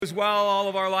As well, all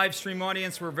of our live stream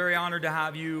audience, we're very honored to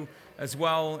have you as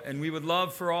well, and we would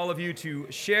love for all of you to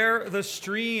share the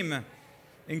stream,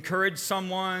 encourage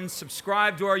someone,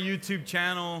 subscribe to our YouTube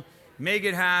channel, make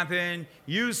it happen,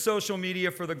 use social media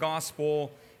for the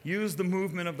gospel, use the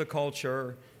movement of the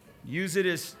culture, use it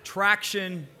as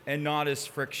traction and not as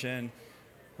friction.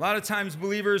 A lot of times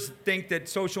believers think that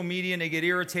social media, and they get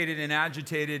irritated and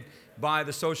agitated by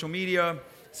the social media,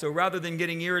 so rather than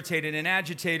getting irritated and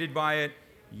agitated by it,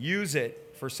 use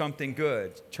it for something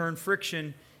good. Turn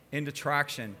friction into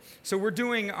traction. So we're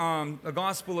doing the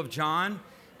Gospel of John,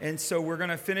 and so we're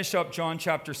going to finish up John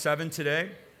chapter 7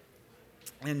 today.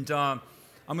 And I'm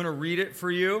going to read it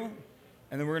for you,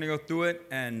 and then we're going to go through it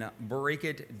and break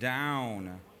it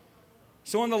down.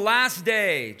 So on the last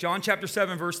day, John chapter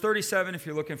 7, verse 37, if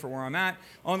you're looking for where I'm at,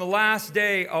 on the last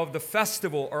day of the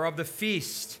festival or of the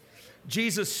feast,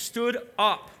 Jesus stood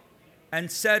up and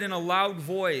said in a loud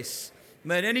voice,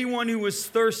 "Let anyone who is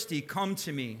thirsty come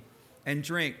to me and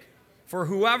drink. For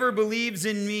whoever believes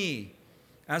in me,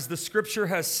 as the scripture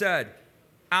has said,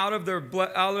 out of their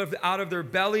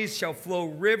bellies shall flow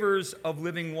rivers of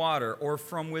living water, or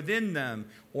from within them,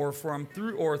 or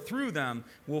through them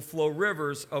will flow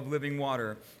rivers of living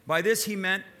water." By this he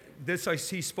meant, this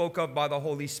he spoke of by the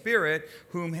Holy Spirit,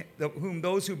 whom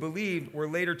those who believed were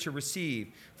later to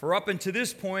receive. For up until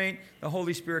this point, the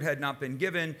Holy Spirit had not been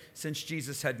given, since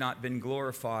Jesus had not been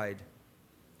glorified.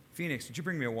 Phoenix, would you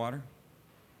bring me a water?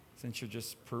 Since you're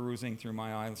just perusing through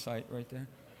my eyesight right there.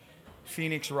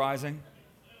 Phoenix rising.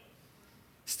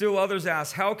 Still others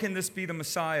asked, "How can this be the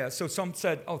Messiah?" So some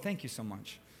said, "Oh, thank you so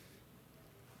much."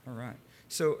 All right.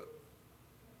 So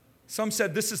some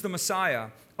said, "This is the Messiah."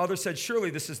 Others said,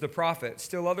 "Surely this is the prophet."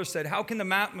 Still others said, "How can the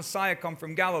Messiah come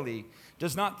from Galilee?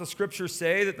 Does not the scripture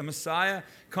say that the Messiah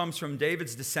comes from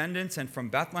David's descendants and from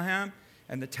Bethlehem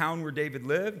and the town where David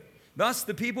lived?" Thus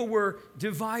the people were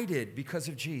divided because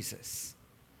of Jesus,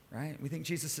 right? We think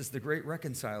Jesus is the great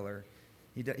reconciler.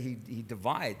 He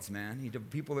divides, man.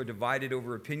 People are divided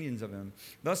over opinions of him.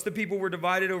 Thus the people were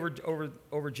divided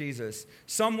over Jesus.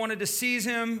 Some wanted to seize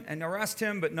him and arrest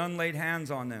him, but none laid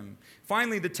hands on them.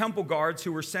 Finally, the temple guards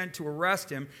who were sent to arrest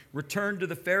him returned to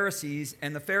the Pharisees,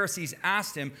 and the Pharisees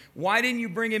asked him, "Why didn't you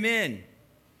bring him in?"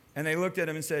 And they looked at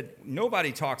him and said,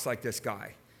 "Nobody talks like this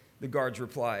guy." The guards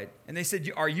replied. And they said,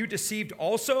 "Are you deceived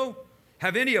also?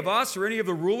 Have any of us or any of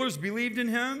the rulers believed in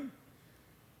him?"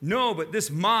 "No, but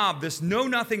this mob, this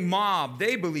know-nothing mob,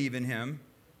 they believe in him."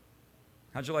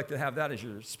 How'd you like to have that as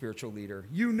your spiritual leader?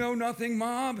 "You know-nothing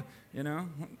mob," you know?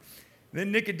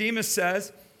 Then Nicodemus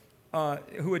says,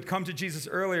 who had come to Jesus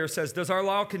earlier, says, "Does our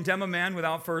law condemn a man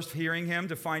without first hearing him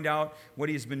to find out what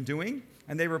he's been doing?"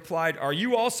 And they replied, "Are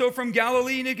you also from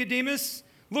Galilee, Nicodemus?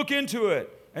 Look into it,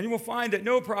 and you will find that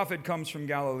no prophet comes from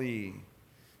Galilee."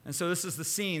 And so this is the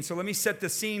scene. So let me set the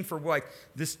scene for like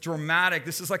this dramatic,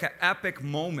 this is like an epic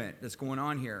moment that's going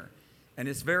on here. And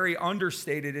it's very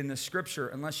understated in the scripture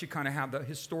unless you kind of have the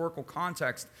historical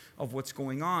context of what's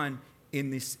going on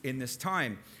in this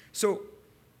time. So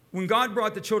when God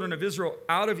brought the children of Israel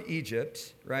out of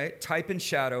Egypt, right, type and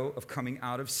shadow of coming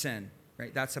out of sin,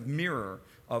 right? That's a mirror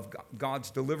of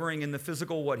God's delivering in the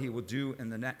physical what he will do in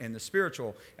the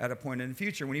spiritual at a point in the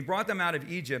future. When he brought them out of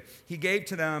Egypt, he gave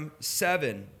to them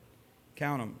 7,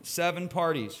 count them, 7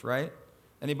 parties, right?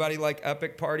 Anybody like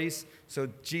epic parties? So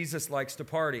Jesus likes to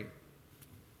party.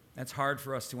 That's hard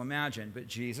for us to imagine, but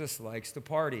Jesus likes to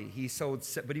party.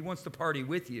 But he wants to party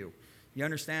with you. You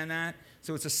understand that?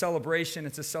 So it's a celebration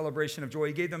of joy.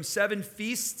 He gave them 7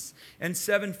 feasts and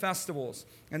 7 festivals,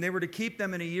 and they were to keep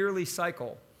them in a yearly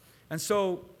cycle. And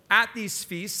so at these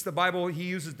feasts, the Bible, he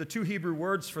uses the 2 Hebrew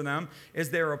words for them, is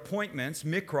their appointments,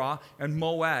 mikra and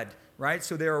moed, right?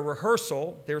 So they're a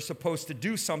rehearsal. They're supposed to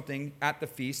do something at the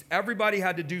feast. Everybody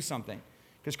had to do something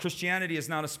because Christianity is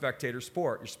not a spectator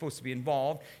sport. You're supposed to be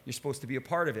involved. You're supposed to be a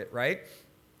part of it, right?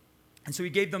 And so he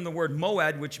gave them the word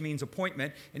moed, which means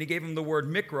appointment, and he gave them the word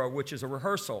mikra, which is a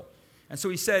rehearsal. And so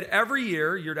he said, every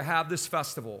year you're to have this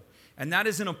festival, and that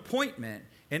is an appointment.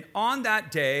 And on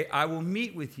that day, I will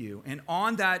meet with you. And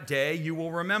on that day, you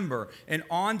will remember. And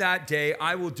on that day,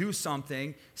 I will do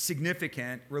something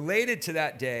significant related to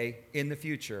that day in the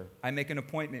future. I make an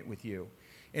appointment with you.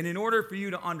 And in order for you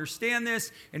to understand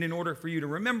this, and in order for you to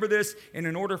remember this, and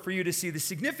in order for you to see the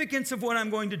significance of what I'm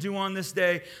going to do on this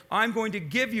day, I'm going to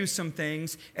give you some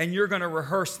things, and you're going to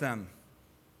rehearse them.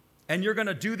 And you're going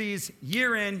to do these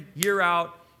year in, year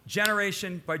out,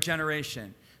 generation by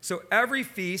generation. So every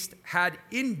feast had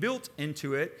inbuilt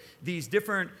into it these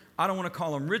different, I don't want to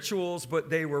call them rituals, but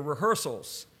they were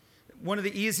rehearsals. One of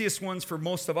the easiest ones for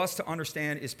most of us to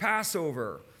understand is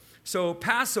Passover. So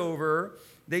Passover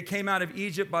they came out of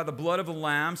Egypt by the blood of the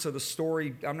lamb. So the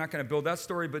story, I'm not going to build that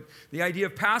story, but the idea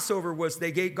of Passover was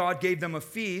God gave them a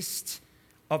feast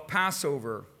of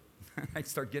Passover. I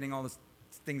start getting all these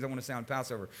things I want to say on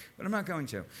Passover, but I'm not going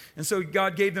to. And so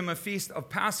God gave them a feast of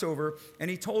Passover, and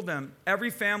he told them, every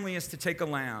family is to take a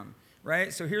lamb,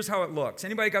 right? So here's how it looks.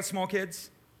 Anybody got small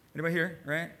kids? Anybody here,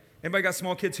 right? Anybody got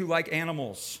small kids who like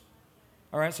animals?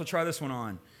 All right, so try this one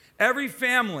on. Every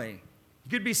family, you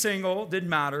could be single, didn't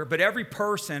matter, but every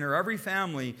person or every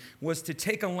family was to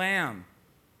take a lamb.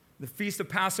 The Feast of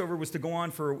Passover was to go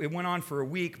on it went on for a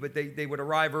week, but they would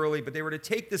arrive early, but they were to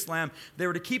take this lamb, they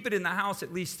were to keep it in the house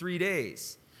at least 3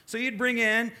 days. So you'd bring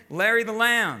in Larry the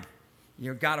lamb.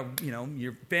 Your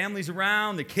family's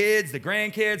around, the kids, the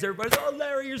grandkids, everybody's, oh,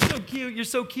 Larry, you're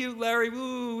so cute, Larry,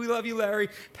 woo, we love you, Larry.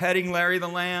 Petting Larry the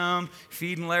lamb,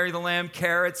 feeding Larry the lamb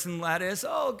carrots and lettuce.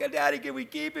 Oh, good, Daddy, can we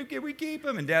keep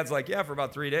him? And Dad's like, yeah, for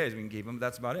about 3 days we can keep him,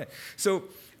 that's about it. So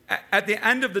at the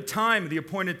end of the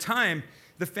appointed time,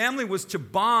 the family was to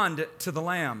bond to the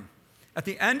lamb. At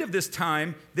the end of this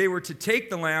time, they were to take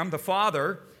the lamb, the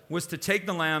father was to take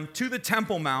the lamb to the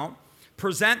Temple Mount,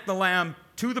 present the lamb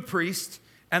to the priest,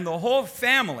 and the whole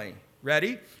family,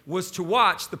 ready, was to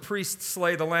watch the priest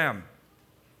slay the lamb.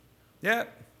 Yeah,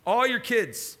 all your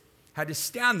kids had to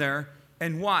stand there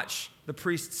and watch the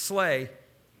priest slay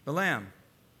the lamb.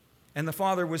 And the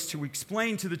father was to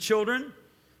explain to the children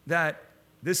that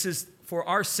this is for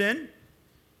our sin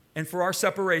and for our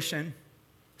separation,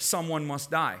 someone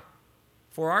must die.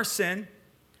 For our sin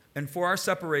and for our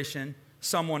separation,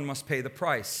 someone must pay the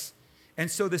price. And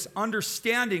so this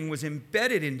understanding was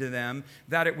embedded into them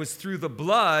that it was through the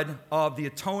blood of the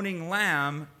atoning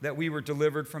lamb that we were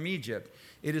delivered from Egypt.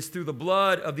 It is through the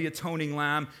blood of the atoning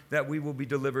lamb that we will be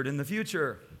delivered in the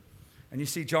future. And you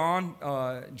see John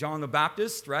the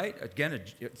Baptist, right? Again,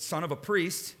 a son of a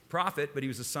priest, prophet, but he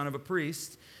was a son of a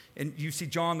priest. And you see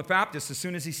John the Baptist, as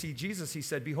soon as he see Jesus, he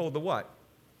said, behold the what?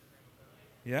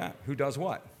 Yeah, who does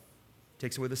what?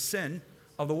 Takes away the sin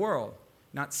of the world.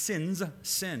 Not sins,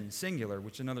 sin, singular,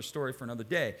 which is another story for another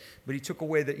day. But he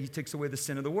takes away the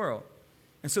sin of the world.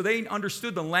 And so they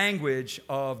understood the language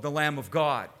of the Lamb of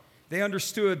God. They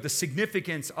understood the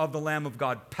significance of the Lamb of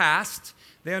God past.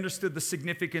 They understood the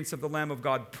significance of the Lamb of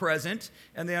God present.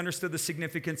 And they understood the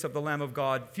significance of the Lamb of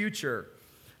God future.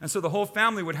 And so the whole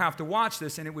family would have to watch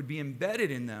this, and it would be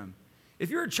embedded in them. If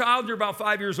you're a child, you're about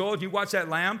 5 years old, you watch that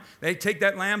lamb, they take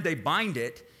that lamb, they bind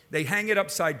it, they hang it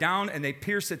upside down, and they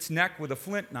pierce its neck with a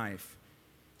flint knife.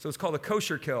 So it's called a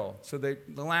kosher kill. So the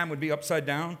lamb would be upside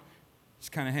down,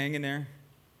 just kind of hanging there,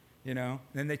 And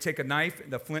then they take a knife,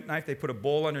 the flint knife, they put a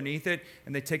bowl underneath it,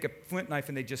 and they take a flint knife,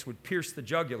 and they just would pierce the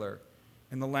jugular,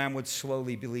 and the lamb would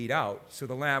slowly bleed out. So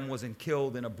the lamb wasn't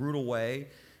killed in a brutal way,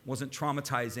 wasn't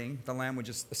traumatizing. The lamb would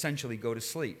just essentially go to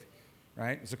sleep,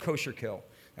 right? It was a kosher kill.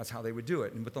 That's how they would do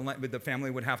it. But the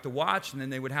family would have to watch, and then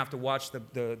they would have to watch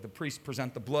the priest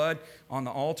present the blood on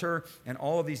the altar, and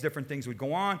all of these different things would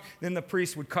go on. Then the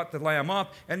priest would cut the lamb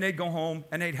up, and they'd go home,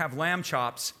 and they'd have lamb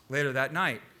chops later that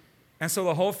night. And so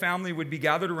the whole family would be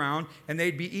gathered around, and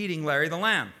they'd be eating Larry the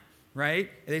lamb, right?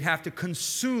 They'd have to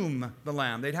consume the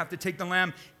lamb. They'd have to take the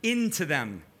lamb into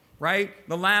them, right?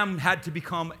 The lamb had to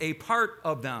become a part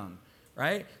of them.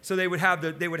 Right? So they would have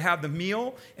the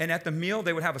meal, and at the meal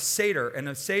they would have a Seder, and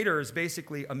a Seder is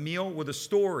basically a meal with a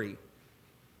story.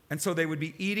 And so they would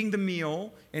be eating the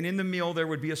meal, and in the meal there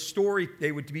would be a story.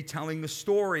 They would be telling the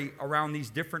story around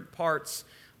these different parts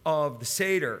of the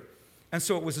Seder. And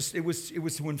so it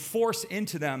was to enforce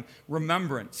into them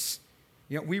remembrance.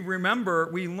 We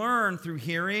learn through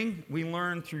hearing, we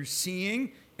learn through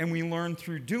seeing, and we learn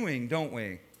through doing, don't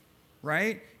we?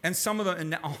 Right? And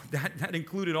that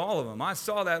included all of them. I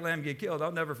saw that lamb get killed.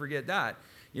 I'll never forget that.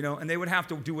 And they would have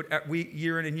to do it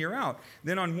year in and year out.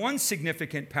 Then on one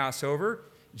significant Passover,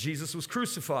 Jesus was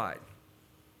crucified.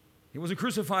 He wasn't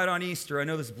crucified on Easter. I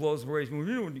know this blows away.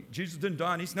 Jesus didn't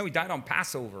die on Easter. No, he died on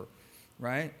Passover,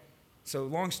 right? So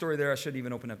long story there. I shouldn't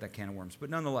even open up that can of worms.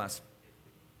 But nonetheless,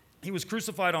 he was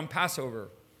crucified on Passover.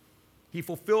 He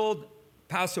fulfilled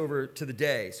Passover to the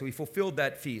day. So he fulfilled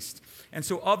that feast. And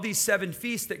so of these 7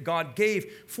 feasts that God gave,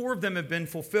 4 of them have been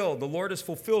fulfilled. The Lord has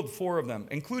fulfilled 4 of them,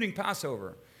 including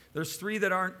Passover. There's 3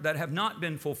 that have not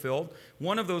been fulfilled.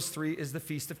 One of those 3 is the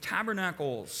Feast of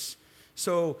Tabernacles.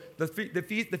 So the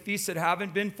feasts that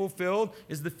haven't been fulfilled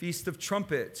is the Feast of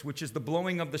Trumpets, which is the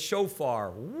blowing of the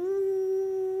shofar.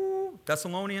 Woo!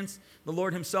 Thessalonians, the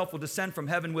Lord himself will descend from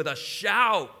heaven with a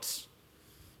shout.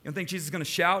 You don't think Jesus is going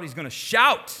to shout? He's going to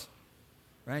shout.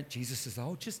 Right? Jesus says,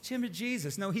 oh, just timid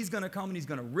Jesus. No, he's going to come and he's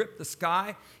going to rip the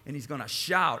sky and he's going to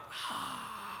shout.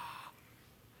 Ah.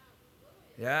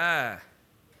 Yeah.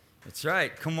 That's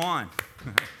right. Come on.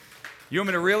 You want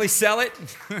me to really sell it?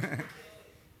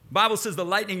 Bible says the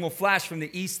lightning will flash from the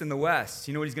east and the west.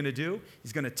 You know what he's going to do?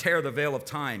 He's going to tear the veil of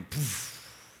time.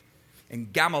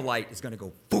 And gamma light is going to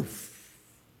go poof.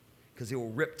 Because he will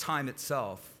rip time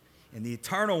itself. And the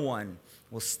eternal one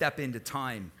will step into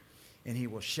time. And he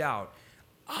will shout,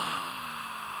 ah.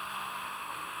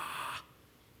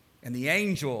 And the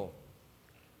angel,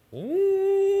 ooh,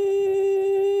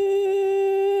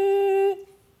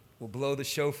 will blow the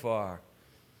shofar.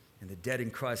 And the dead in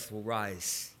Christ will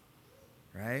rise.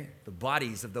 Right? The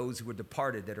bodies of those who were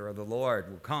departed that are of the Lord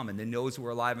will come. And then those who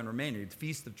are alive and remain. The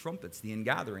Feast of Trumpets, the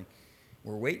ingathering.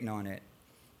 We're waiting on it.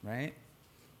 Right?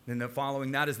 Then the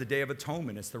following that is the Day of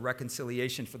Atonement. It's the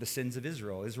reconciliation for the sins of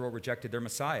Israel. Israel rejected their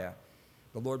Messiah.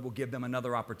 The Lord will give them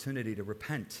another opportunity to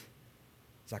repent.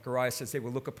 Zechariah says, they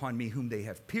will look upon me whom they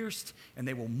have pierced, and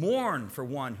they will mourn for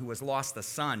one who has lost a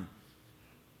son.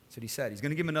 That's what he said. He's going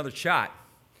to give him another shot.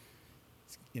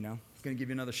 You know, he's going to give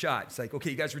you another shot. It's like, okay,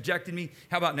 you guys rejected me.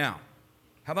 How about now?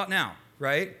 How about now?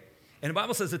 Right? And the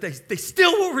Bible says that they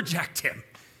still will reject him.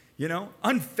 You know,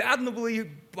 unfathomably,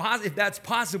 if that's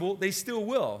possible, they still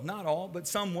will. Not all, but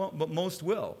some will, but most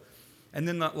will. And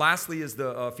then lastly is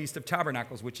the Feast of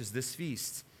Tabernacles, which is this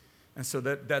feast. And so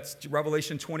that's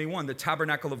Revelation 21. The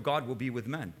tabernacle of God will be with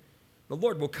men. The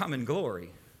Lord will come in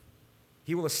glory.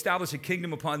 He will establish a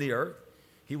kingdom upon the earth.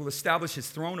 He will establish his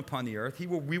throne upon the earth.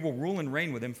 We will rule and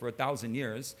reign with him for 1,000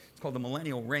 years. It's called the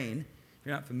millennial reign. If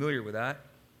you're not familiar with that,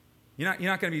 you're not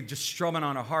going to be just strumming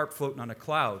on a harp floating on a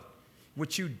cloud.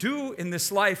 What you do in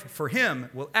this life for him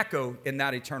will echo in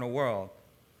that eternal world.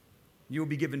 You will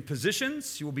be given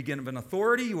positions. You will be given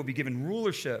authority. You will be given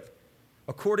rulership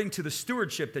according to the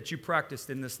stewardship that you practiced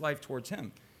in this life towards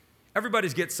him.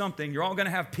 Everybody's get something. You're all going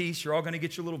to have peace. You're all going to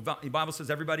get your little, the Bible says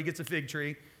everybody gets a fig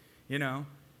tree. You know,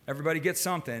 everybody gets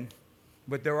something.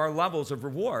 But there are levels of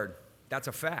reward. That's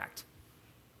a fact.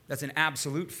 That's an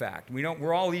absolute fact.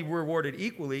 We're all rewarded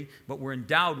equally, but we're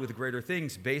endowed with greater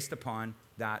things based upon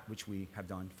that which we have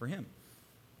done for him.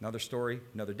 Another story,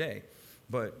 another day.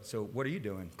 But so what are you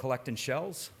doing? Collecting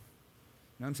shells?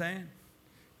 You know what I'm saying?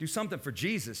 Do something for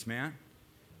Jesus, man.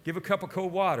 Give a cup of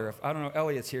cold water. If I don't know,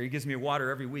 Elliot's here. He gives me water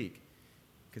every week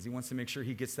because he wants to make sure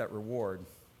he gets that reward.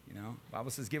 You know, the Bible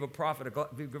says give a prophet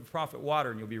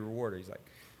water and you'll be rewarded. He's like,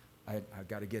 I've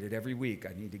got to get it every week.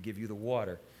 I need to give you the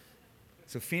water.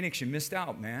 So Phoenix, you missed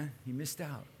out, man. You missed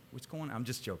out. What's going on? I'm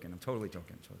just joking. I'm totally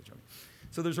joking.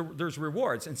 So there's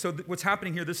rewards. And so what's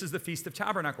happening here, this is the Feast of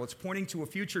Tabernacle. It's pointing to a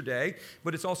future day,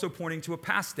 but it's also pointing to a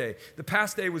past day. The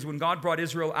past day was when God brought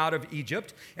Israel out of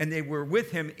Egypt, and they were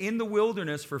with him in the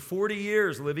wilderness for 40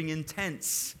 years, living in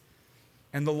tents.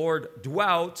 And the Lord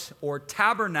dwelt or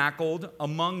tabernacled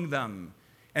among them,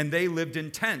 and they lived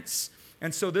in tents.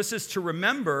 And so this is to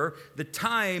remember the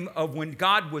time of when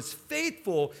God was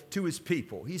faithful to his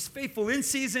people. He's faithful in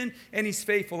season and he's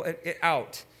faithful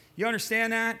out. You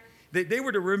understand that? They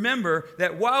were to remember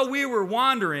that while we were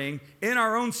wandering in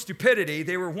our own stupidity,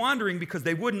 they were wandering because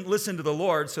they wouldn't listen to the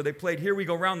Lord. So they played Here We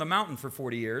Go Round the Mountain for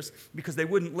 40 years because they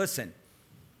wouldn't listen.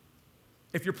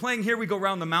 If you're playing Here We Go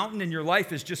Round the Mountain and your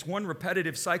life is just one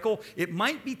repetitive cycle, it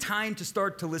might be time to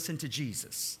start to listen to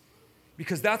Jesus.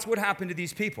 Because that's what happened to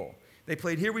these people. They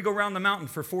played Here We Go Round the Mountain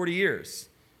for 40 years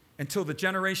until the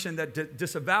generation that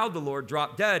disavowed the Lord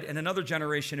dropped dead and another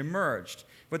generation emerged.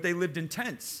 But they lived in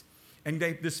tents. And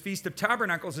this Feast of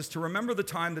Tabernacles is to remember the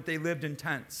time that they lived in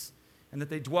tents and that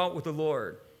they dwelt with the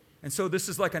Lord. And so this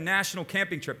is like a national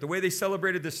camping trip. The way they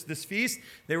celebrated this feast,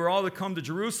 they were all to come to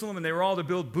Jerusalem and they were all to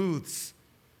build booths.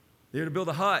 They were to build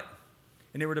a hut.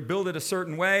 And they were to build it a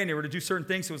certain way, and they were to do certain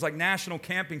things. So it was like national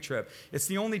camping trip. It's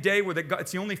the only day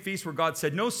it's the only feast where God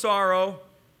said, no sorrow,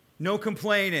 no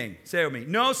complaining. Say it with me.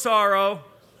 No sorrow,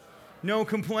 no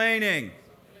complaining.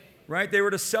 Right? They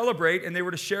were to celebrate, and they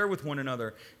were to share with one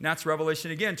another. And that's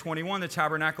Revelation again, 21. The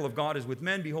tabernacle of God is with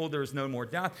men. Behold, there is no more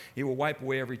death. He will wipe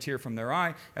away every tear from their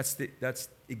eye. That's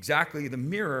exactly the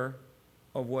mirror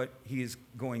of what he is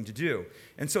going to do.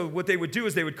 And so what they would do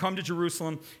is they would come to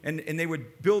Jerusalem and they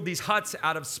would build these huts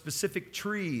out of specific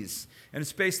trees. And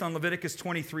it's based on Leviticus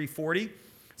 23:40. It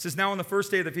says, now on the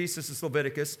first day of the feast, this is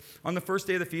Leviticus, on the first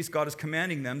day of the feast, God is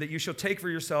commanding them that you shall take for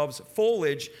yourselves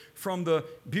foliage from the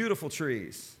beautiful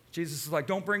trees. Jesus is like,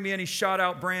 don't bring me any shot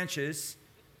out branches,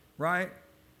 right?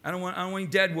 I don't want any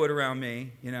dead wood around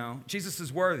me, you know. Jesus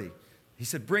is worthy. He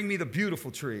said, bring me the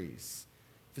beautiful trees.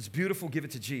 If it's beautiful, give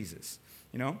it to Jesus.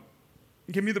 You know,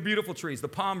 give me the beautiful trees, the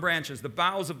palm branches, the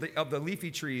boughs of the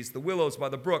leafy trees, the willows by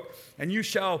the brook, and you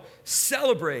shall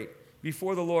celebrate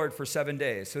before the Lord for 7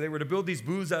 days. So they were to build these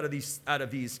booths out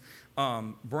of these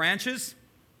branches,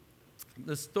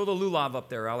 Let's throw the lulav up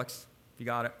there, Alex, if you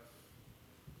got it.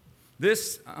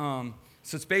 This, so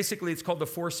it's called the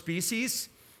four species.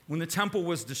 When the temple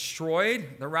was destroyed,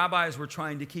 the rabbis were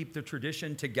trying to keep the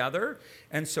tradition together.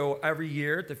 And so every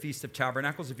year at the Feast of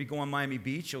Tabernacles, if you go on Miami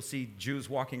Beach, you'll see Jews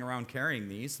walking around carrying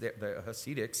these, the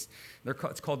Hasidics.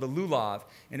 It's called the lulav.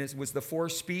 And it was the four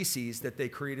species that they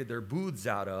created their booths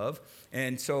out of.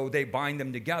 And so they bind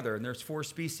them together. And there's four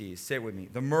species. Say it with me.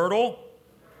 The myrtle,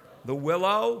 the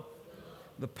willow,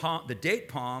 the date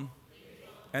palm,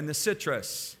 and the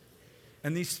citrus.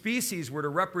 And these species were to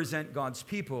represent God's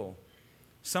people.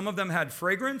 Some of them had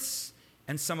fragrance,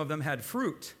 and some of them had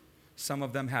fruit. Some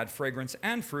of them had fragrance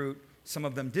and fruit. Some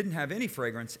of them didn't have any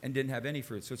fragrance and didn't have any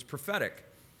fruit. So it's prophetic.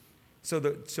 So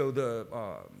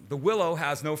the willow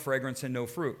has no fragrance and no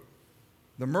fruit.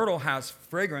 The myrtle has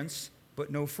fragrance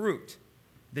but no fruit.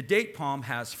 The date palm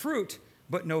has fruit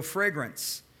but no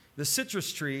fragrance. The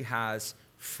citrus tree has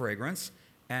fragrance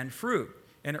and fruit.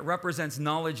 And it represents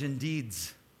knowledge and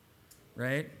deeds,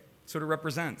 right? That's what it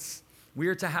represents. We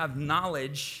are to have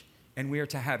knowledge and we are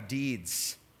to have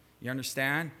deeds. You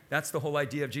understand? That's the whole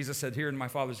idea of Jesus said, here in my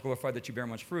Father's glorified that you bear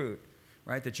much fruit,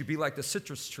 right? That you be like the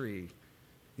citrus tree.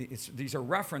 These are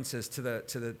references to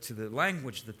the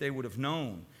language that they would have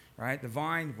known, right? The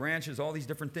vine, branches, all these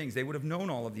different things. They would have known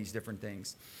all of these different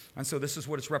things. And so this is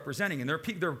what it's representing. And there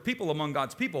are people among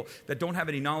God's people that don't have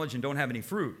any knowledge and don't have any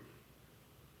fruit.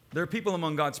 There are people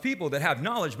among God's people that have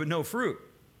knowledge but no fruit.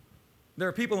 There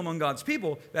are people among God's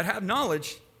people that have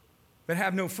knowledge but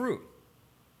have no fruit.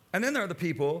 And then there are the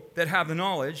people that have the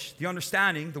knowledge, the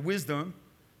understanding, the wisdom,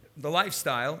 the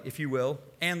lifestyle, if you will,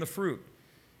 and the fruit.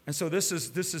 And so this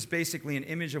is basically an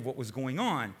image of what was going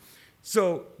on.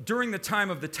 So during the time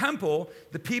of the temple,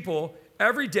 the people,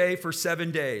 every day for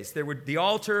 7 days, the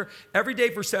altar, every day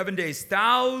for 7 days,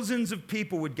 thousands of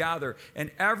people would gather, and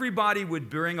everybody would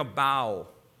bring a bough.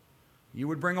 You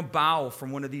would bring a bough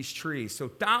from one of these trees. So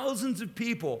thousands of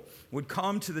people would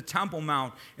come to the Temple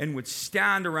Mount and would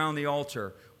stand around the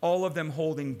altar, all of them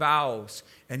holding boughs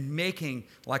and making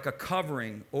like a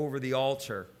covering over the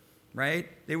altar, right?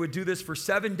 They would do this for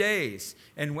 7 days.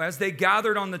 And as they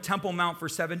gathered on the Temple Mount for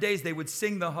 7 days, they would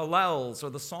sing the Hallels, or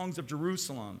the songs of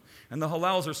Jerusalem. And the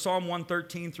Hallels are Psalm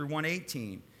 113 through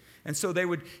 118. And so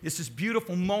it's this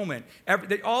beautiful moment.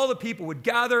 All the people would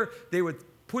gather, they would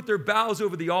put their boughs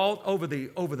over the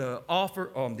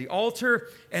altar,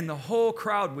 and the whole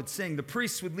crowd would sing. The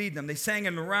priests would lead them. They sang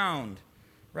in the round,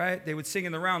 right? They would sing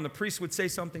in the round. The priest would say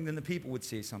something, then the people would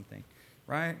say something,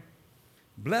 right?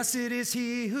 Blessed is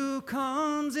he who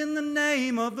comes in the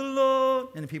name of the Lord.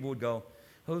 And the people would go,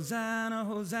 Hosanna,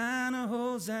 Hosanna,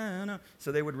 Hosanna.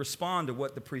 So they would respond to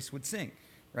what the priest would sing,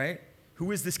 right?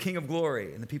 Who is this King of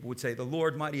glory? And the people would say, the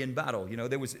Lord mighty in battle. You know,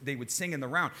 they would sing in the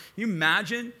round. Can you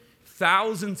imagine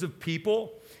thousands of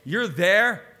people? You're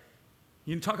there.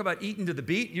 You talk about eating to the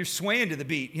beat. You're swaying to the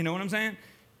beat. You know what I'm saying?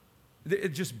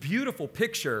 It's just beautiful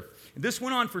picture. This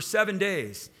went on for 7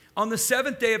 days. On the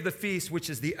seventh day of the feast, which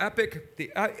is the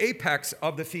apex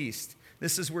of the feast,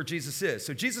 this is where Jesus is.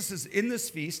 So Jesus is in this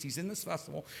feast. He's in this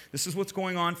festival. This is what's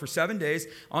going on for 7 days.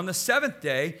 On the seventh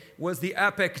day was the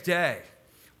epic day.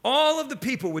 All of the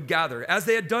people would gather, as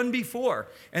they had done before,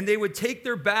 and they would take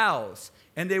their boughs,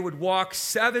 and they would walk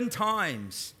 7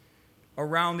 times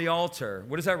around the altar.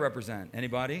 What does that represent?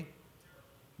 Anybody?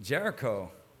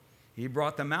 Jericho. He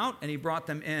brought them out, and he brought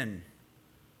them in.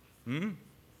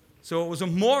 So it was a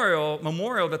memorial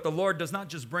that the Lord does not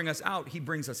just bring us out, he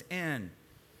brings us in.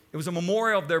 It was a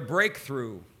memorial of their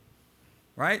breakthrough,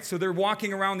 right? So they're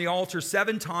walking around the altar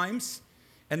 7 times,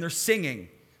 and they're singing.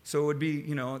 So it would be,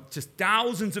 just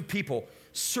thousands of people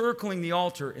circling the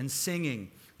altar and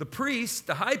singing.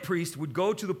 The high priest, would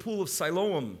go to the pool of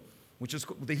Siloam, which is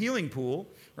the healing pool,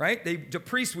 right? The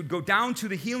priest would go down to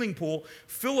the healing pool,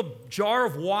 fill a jar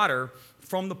of water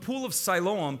from the pool of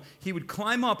Siloam. He would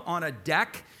climb up on a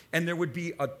deck, and there would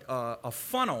be a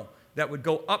funnel that would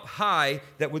go up high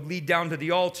that would lead down to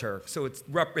the altar. So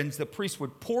the priest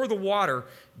would pour the water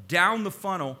down the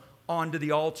funnel onto the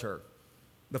altar.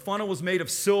 The funnel was made of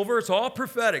silver. It's all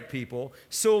prophetic, people.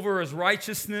 Silver is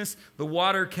righteousness. The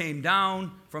water came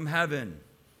down from heaven.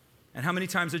 And how many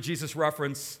times did Jesus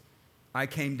reference, I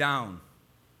came down,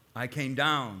 I came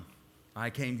down, I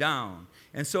came down.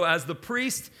 And so as the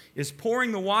priest is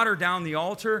pouring the water down the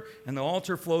altar and the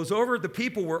altar flows over, the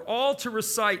people were all to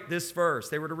recite this verse.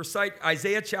 They were to recite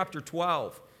Isaiah chapter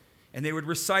 12. And they would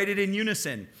recite it in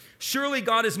unison. Surely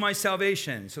God is my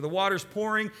salvation. So the water's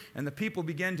pouring, and the people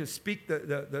begin to speak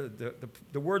the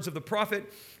words of the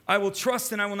prophet. I will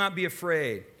trust and I will not be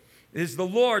afraid. It is the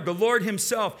Lord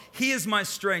himself. He is my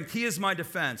strength. He is my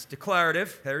defense.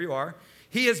 Declarative, there you are.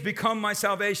 He has become my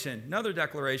salvation. Another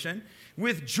declaration.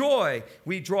 With joy,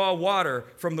 we draw water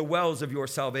from the wells of your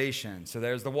salvation. So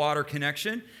there's the water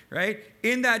connection, right?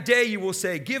 In that day you will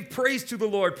say, give praise to the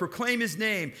Lord, proclaim his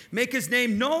name, make his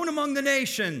name known among the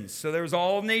nations. So there's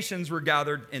all nations were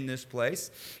gathered in this place.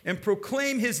 And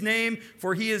proclaim his name,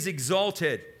 for he is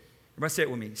exalted. Everybody say it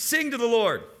with me. Sing to the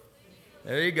Lord.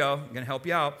 There you go. I'm going to help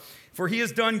you out. For he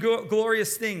has done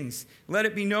glorious things. Let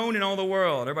it be known in all the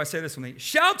world. Everybody say this with me.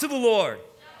 Shout to the Lord.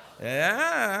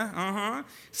 Yeah,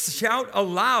 Shout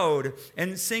aloud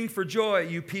and sing for joy,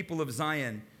 you people of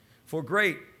Zion. For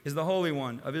great is the Holy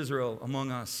One of Israel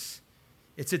among us.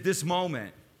 It's at this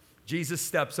moment Jesus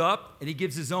steps up and he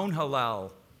gives his own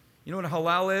hallel. You know what a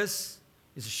hallel is?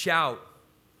 It's a shout.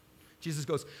 Jesus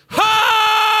goes,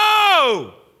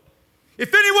 ho!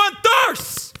 If anyone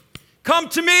thirsts, come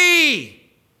to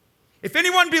me. If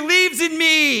anyone believes in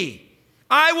me,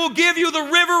 I will give you the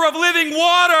river of living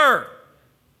water.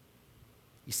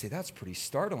 You say, that's pretty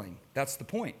startling. That's the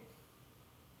point.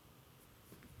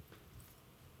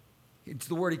 It's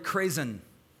the word ikrazen.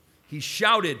 He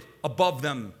shouted above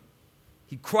them.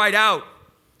 He cried out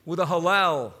with a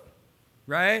hallel,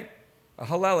 right? A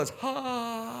hallel is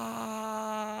ha.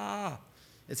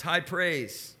 It's high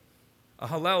praise. A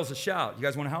hallel is a shout. You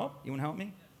guys want to help? You want to help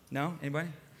me? No? Anybody?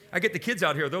 I get the kids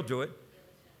out here. They'll do it.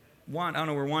 One, I don't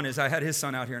know where one is. I had his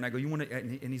son out here, and I go, you want to,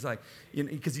 and he's like,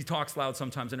 because he talks loud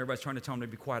sometimes, and everybody's trying to tell him to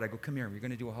be quiet. I go, come here, you're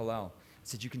going to do a hallel. I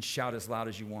said, you can shout as loud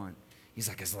as you want. He's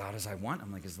like, as loud as I want?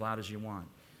 I'm like, as loud as you want.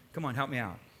 Come on, help me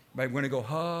out. We're going to go,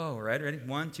 ho, right? Ready?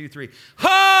 1, 2, 3.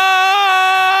 Ho!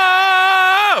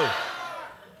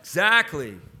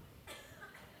 Exactly.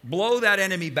 Blow that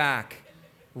enemy back.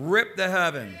 Rip the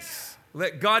heavens.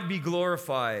 Let God be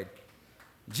glorified.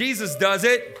 Jesus does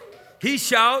it. He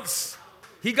shouts.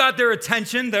 He got their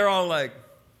attention. They're all like,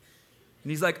 and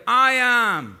he's like, I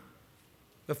am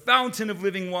the fountain of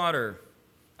living water.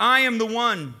 I am the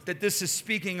one that this is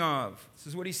speaking of. This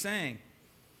is what he's saying.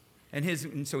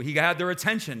 And so he had their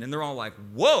attention, and they're all like,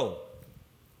 whoa,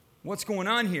 what's going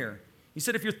on here? He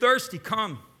said, if you're thirsty,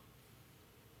 come.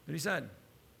 What he said?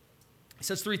 He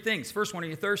says 3 things. First one, are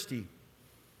you thirsty?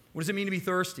 What does it mean to be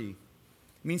thirsty?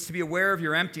 It means to be aware of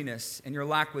your emptiness and your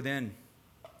lack within.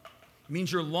 It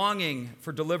means you're longing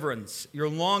for deliverance. You're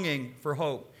longing for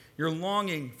hope. You're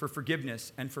longing for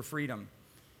forgiveness and for freedom.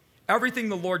 Everything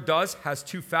the Lord does has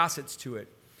 2 facets to it.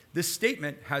 This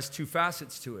statement has 2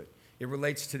 facets to it. It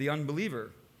relates to the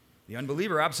unbeliever. The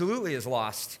unbeliever absolutely is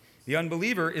lost. The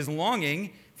unbeliever is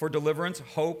longing for deliverance,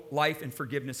 hope, life, and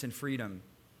forgiveness and freedom.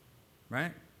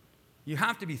 Right? You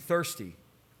have to be thirsty.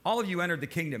 All of you entered the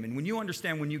kingdom, and when you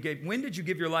understand when did you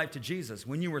give your life to Jesus?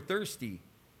 When you were thirsty.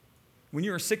 When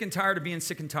you were sick and tired of being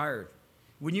sick and tired.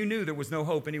 When you knew there was no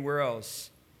hope anywhere else.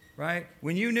 Right?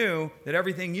 When you knew that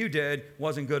everything you did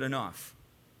wasn't good enough.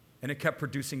 And it kept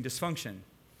producing dysfunction.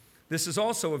 This is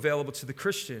also available to the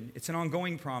Christian. It's an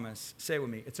ongoing promise. Say it with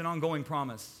me. It's an ongoing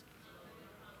promise.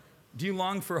 Do you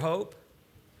long for hope?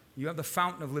 You have the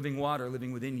fountain of living water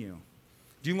living within you.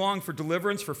 Do you long for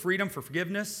deliverance, for freedom, for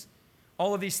forgiveness?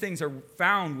 All of these things are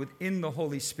found within the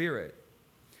Holy Spirit.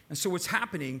 And so what's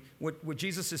happening, what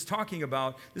Jesus is talking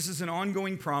about, this is an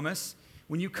ongoing promise.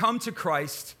 When you come to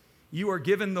Christ, you are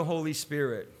given the Holy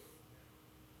Spirit.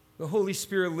 The Holy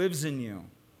Spirit lives in you.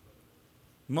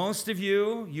 Most of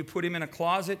you put him in a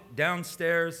closet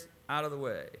downstairs, out of the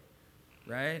way,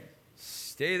 right?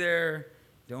 Stay there.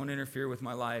 Don't interfere with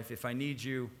my life. If I need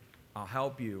you, I'll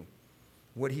help you.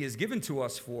 What he has given to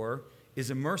us for is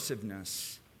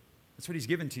immersiveness. That's what he's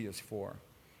given to us for.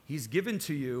 He's given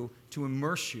to you to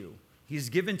immerse you. He's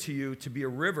given to you to be a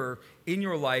river in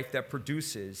your life that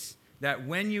produces, that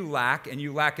when you lack, and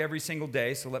you lack every single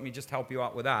day, so let me just help you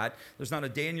out with that. There's not a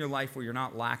day in your life where you're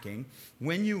not lacking.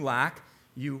 When you lack,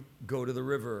 you go to the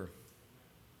river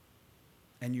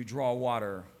and you draw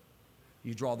water.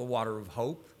 You draw the water of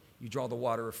hope. You draw the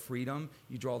water of freedom.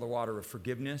 You draw the water of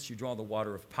forgiveness. You draw the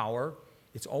water of power.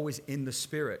 It's always in the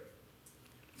Spirit.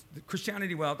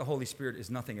 Christianity without the Holy Spirit is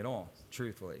nothing at all,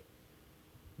 truthfully.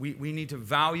 We need to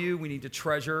value, we need to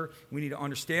treasure, we need to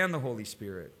understand the Holy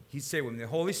Spirit. He'd say with me, the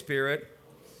Holy Spirit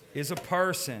is a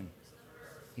person.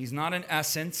 He's not an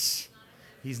essence.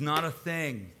 He's not a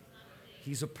thing.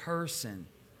 He's a person.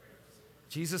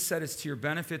 Jesus said it's to your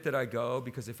benefit that I go,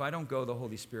 because if I don't go, the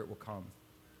Holy Spirit will come.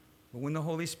 But when the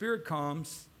Holy Spirit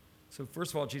comes, so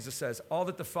first of all, Jesus says, all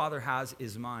that the Father has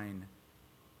is mine.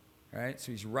 Right?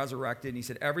 So he's resurrected, and he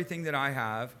said, everything that I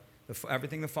have,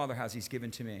 everything the Father has, he's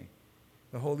given to me.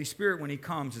 The Holy Spirit, when he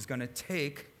comes, is going to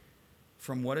take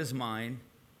from what is mine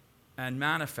and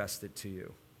manifest it to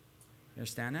you. You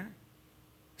understand that?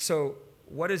 So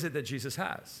what is it that Jesus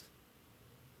has?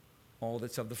 all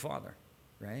that's of the Father,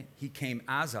 right? He came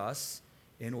as us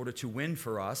in order to win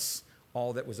for us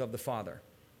all that was of the Father,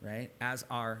 right?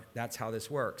 That's how this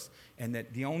works. And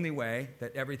that the only way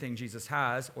that everything Jesus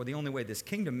has, or the only way this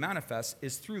kingdom manifests,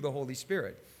 is through the Holy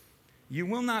Spirit. You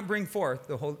will not bring forth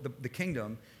the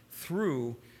kingdom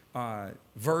through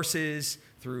verses,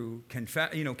 through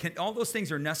all those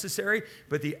things are necessary,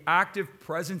 but the active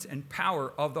presence and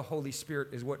power of the Holy Spirit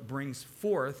is what brings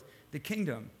forth the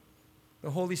kingdom.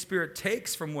 The Holy Spirit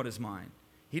takes from what is mine.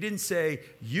 He didn't say,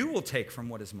 you will take from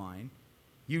what is mine.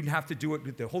 You'd have to do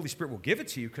it. The Holy Spirit will give it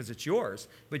to you because it's yours,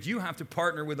 but you have to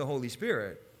partner with the Holy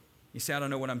Spirit. You say, I don't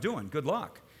know what I'm doing. Good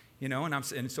luck.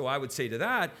 And so I would say to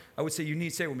that, you need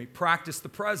to say with me, practice the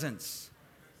presence.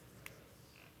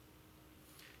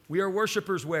 We are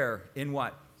worshipers where? In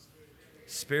what?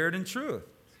 Spirit and truth.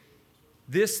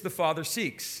 This the Father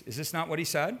seeks. Is this not what he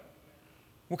said?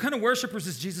 What kind of worshipers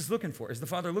is Jesus looking for? Is the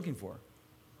Father looking for?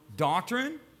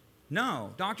 Doctrine?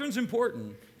 No. Doctrine's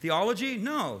important. Theology?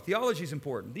 No. Theology is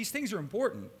important. These things are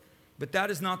important, but that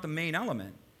is not the main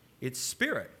element. It's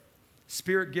spirit.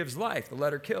 Spirit gives life. The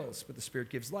letter kills, but the Spirit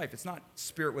gives life. It's not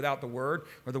spirit without the Word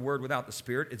or the Word without the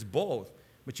Spirit. It's both,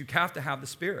 but you have to have the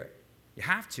Spirit. You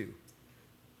have to.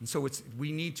 And so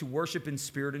we need to worship in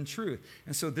spirit and truth.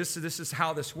 And so this is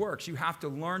how this works. You have to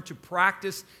learn to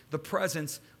practice the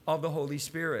presence of the Holy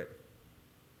Spirit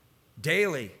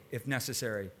daily, if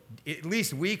necessary, at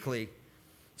least weekly.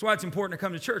 That's why it's important to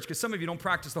come to church, because some of you don't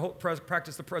practice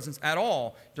the presence at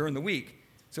all during the week.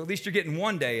 So at least you're getting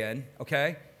one day in,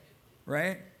 okay?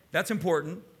 Right? That's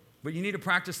important. But you need to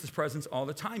practice this presence all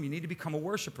the time. You need to become a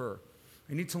worshiper.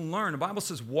 You need to learn. The Bible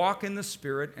says, walk in the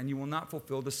Spirit, and you will not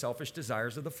fulfill the selfish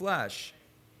desires of the flesh.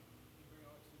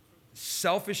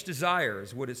 Selfish desire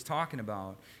is what it's talking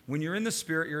about. When you're in the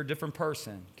Spirit, you're a different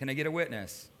person. Can I get a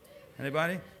witness?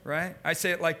 Anybody? Right? I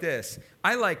say it like this.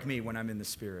 I like me when I'm in the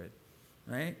Spirit.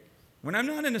 Right? When I'm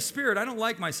not in the Spirit, I don't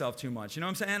like myself too much. You know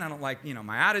what I'm saying? I don't like,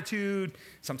 my attitude.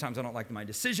 Sometimes I don't like my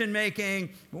decision making.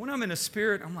 But when I'm in the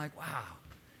Spirit, I'm like, wow.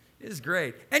 It is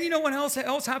great. And you know what else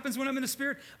happens when I'm in the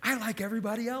Spirit? I like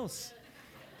everybody else.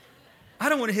 I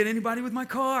don't want to hit anybody with my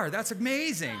car. That's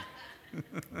amazing.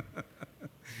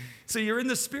 So you're in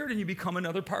the Spirit and you become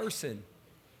another person.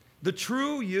 The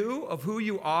true you of who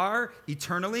you are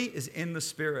eternally is in the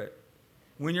Spirit.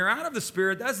 When you're out of the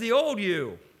Spirit, that's the old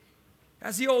you.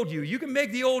 That's the old you. You can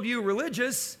make the old you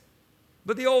religious,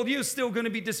 but the old you is still going to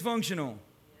be dysfunctional.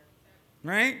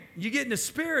 Right? You get in the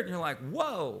Spirit and you're like,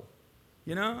 whoa.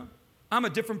 I'm a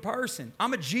different person.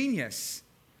 I'm a genius.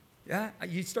 Yeah,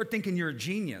 you start thinking you're a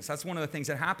genius. That's one of the things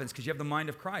that happens because you have the mind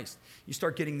of Christ. You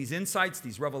start getting these insights,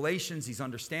 these revelations, these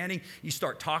understanding. You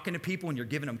start talking to people and you're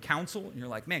giving them counsel. And you're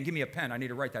like, man, give me a pen. I need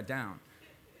to write that down.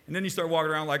 And then you start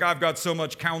walking around like, I've got so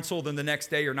much counsel. Then the next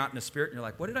day you're not in the Spirit. And you're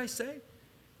like, what did I say?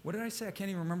 What did I say? I can't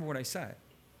even remember what I said.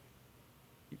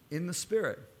 In the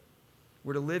Spirit.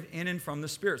 We're to live in and from the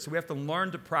Spirit. So we have to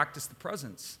learn to practice the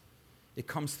presence. It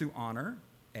comes through honor,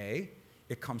 A.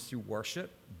 It comes through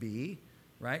worship, B.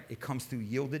 Right? It comes through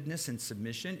yieldedness and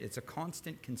submission. It's a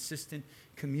constant, consistent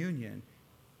communion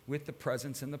with the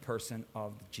presence and the person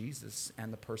of Jesus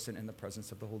and the person and the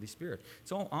presence of the Holy Spirit.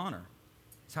 It's all honor.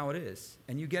 It's how it is.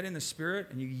 And you get in the Spirit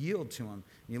and you yield to Him.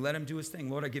 And you let Him do His thing.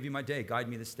 Lord, I give you my day. Guide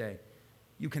me this day.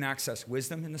 You can access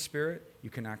wisdom in the Spirit. You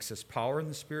can access power in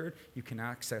the Spirit. You can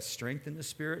access strength in the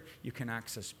Spirit. You can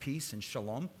access peace and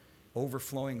shalom,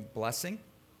 overflowing blessing.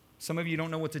 Some of you don't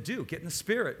know what to do. Get in the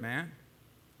Spirit, man.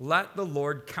 Let the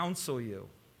Lord counsel you.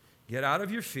 Get out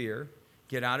of your fear.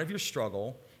 Get out of your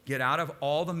struggle. Get out of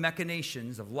all the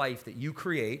machinations of life that you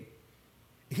create.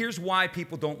 Here's why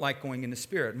people don't like going in the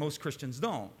Spirit. Most Christians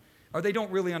don't. Or they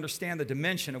don't really understand the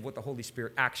dimension of what the Holy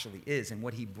Spirit actually is and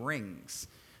what He brings.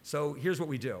 So here's what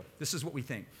we do. This is what we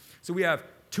think. So we have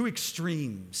two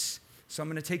extremes. So I'm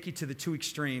going to take you to the two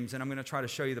extremes, and I'm going to try to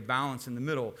show you the balance in the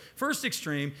middle. First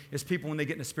extreme is people, when they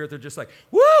get in the Spirit, they're just like,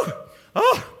 woo!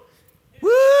 Oh!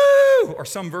 Woo! Or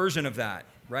some version of that,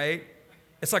 right?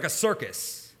 It's like a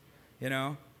circus,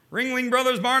 Ringling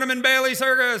Brothers, Barnum and Bailey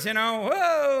circus,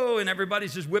 whoa! And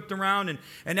everybody's just whipped around,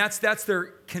 and that's their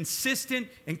consistent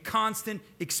and constant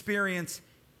experience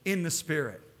in the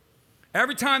Spirit.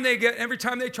 Every time they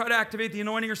try to activate the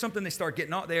anointing or something, they start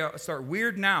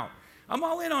weirding out. I'm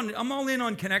all in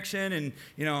on connection and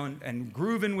and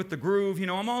grooving with the groove.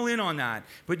 I'm all in on that.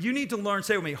 But you need to learn.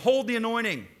 Say with me, hold the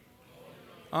anointing.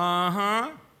 I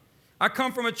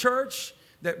come from a church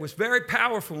that was very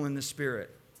powerful in the Spirit,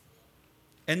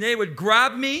 and they would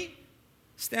grab me.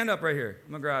 Stand up right here.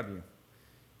 I'm gonna grab you.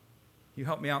 You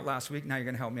helped me out last week. Now you're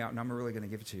going to help me out, and I'm really going to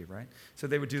give it to you, right? So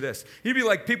they would do this. You'd be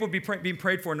like, people would be being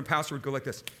prayed for, and the pastor would go like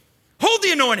this. Hold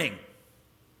the anointing.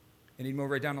 And he'd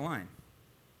move right down the line.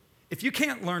 If you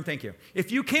can't learn, thank you.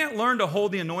 If you can't learn to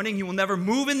hold the anointing, you will never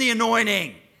move in the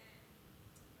anointing.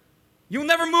 You'll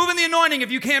never move in the anointing if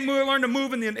you can't learn to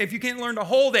move if you can't learn to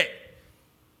hold it.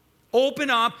 Open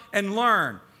up and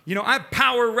learn. You know, I have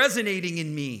power resonating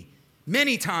in me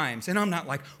many times, and I'm not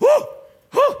like, whoo,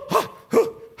 whoo, whoo,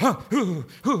 whoo, whoo,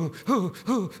 whoo,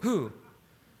 whoo, whoo.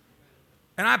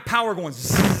 And I have power going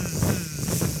zzz.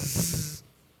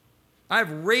 I have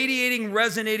radiating,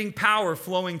 resonating power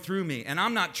flowing through me, and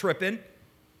I'm not tripping.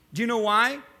 Do you know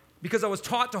why? Because I was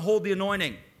taught to hold the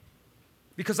anointing.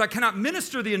 Because I cannot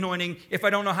minister the anointing if I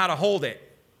don't know how to hold it.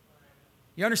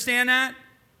 You understand that?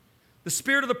 The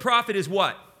spirit of the prophet is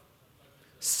what?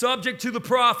 Subject to the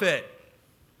prophet.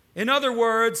 In other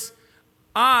words,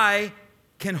 I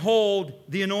can hold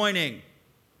the anointing.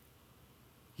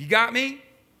 You got me?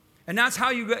 And that's how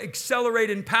you accelerate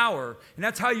in power. And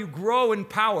that's how you grow in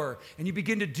power. And you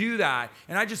begin to do that.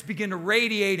 And I just begin to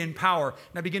radiate in power.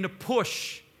 And I begin to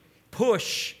push,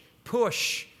 push,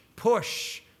 push,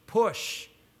 push, push.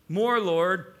 More,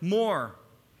 Lord, more.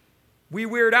 We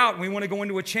weird out and we want to go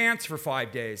into a trance for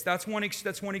 5 days. That's one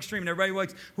extreme. And everybody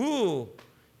likes, ooh,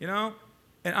 you know.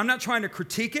 And I'm not trying to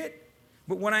critique it,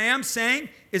 but what I am saying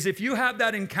is if you have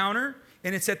that encounter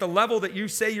and it's at the level that you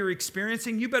say you're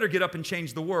experiencing, you better get up and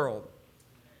change the world.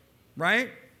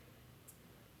 Right?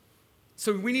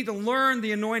 So we need to learn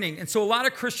the anointing. And so a lot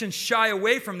of Christians shy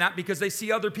away from that because they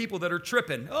see other people that are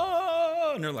tripping.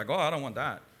 Oh, and they're like, oh, I don't want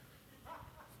that.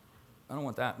 I don't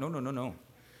want that. No.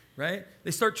 Right?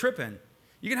 They start tripping.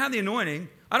 You can have the anointing.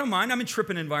 I don't mind. I'm in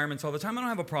tripping environments all the time. I don't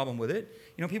have a problem with it.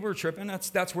 You know, people are tripping.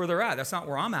 That's where they're at. That's not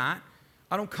where I'm at.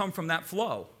 I don't come from that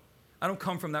flow. I don't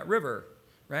come from that river.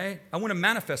 Right? I want to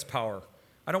manifest power.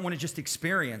 I don't want to just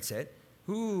experience it.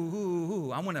 I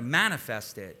want to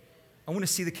manifest it. I want to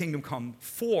see the kingdom come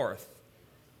forth.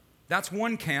 That's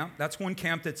one camp. That's one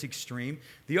camp that's extreme.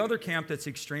 The other camp that's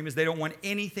extreme is they don't want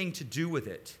anything to do with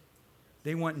it.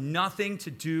 They want nothing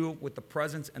to do with the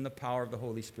presence and the power of the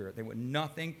Holy Spirit. They want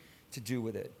nothing to do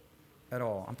with it at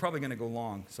all. I'm probably going to go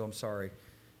long, so I'm sorry.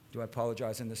 Do I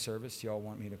apologize in this service? Do y'all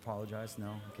want me to apologize?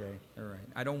 No? Okay. All right.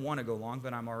 I don't want to go long,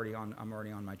 but I'm already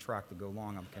on my track to go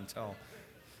long, I can tell.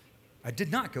 I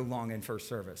did not go long in first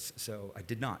service, so I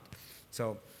did not.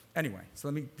 So anyway, so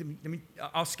let me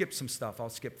I'll skip some stuff. I'll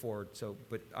skip forward.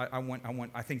 But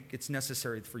I think it's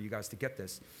necessary for you guys to get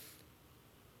this.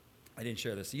 I didn't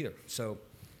share this either. So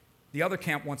the other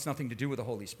camp wants nothing to do with the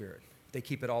Holy Spirit. They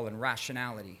keep it all in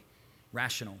rationality,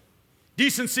 rational.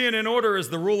 Decency and in order is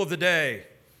the rule of the day.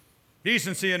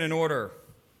 Decency and in order.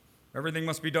 Everything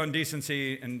must be done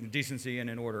decency and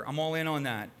in order. I'm all in on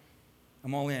that.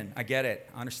 I'm all in. I get it.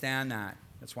 I understand that.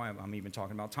 That's why I'm even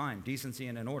talking about time. Decency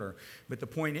and in order. But the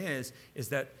point is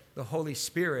that the Holy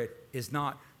Spirit is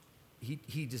not, he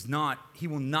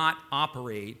will not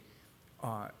operate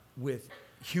with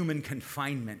human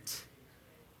confinement.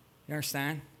 You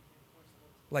understand?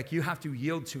 Like you have to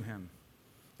yield to him.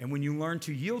 And when you learn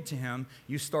to yield to him,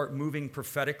 you start moving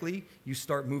prophetically, you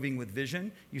start moving with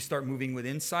vision, you start moving with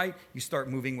insight, you start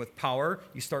moving with power,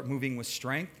 you start moving with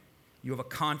strength. You have a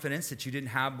confidence that you didn't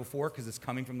have before because it's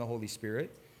coming from the Holy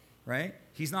Spirit, right?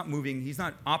 He's not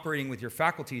operating with your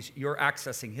faculties, you're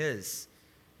accessing his.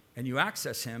 And you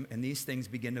access him, and these things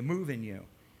begin to move in you.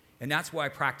 And that's why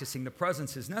practicing the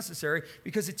presence is necessary,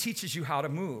 because it teaches you how to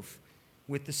move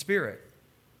with the Spirit,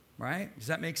 right? Does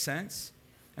that make sense?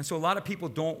 And so a lot of people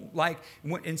don't like,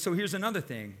 and so here's another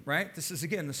thing, right? This is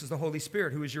the Holy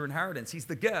Spirit who is your inheritance. He's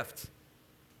the gift.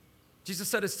 Jesus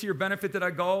said it's to your benefit that I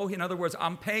go. In other words,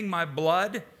 I'm paying my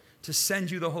blood to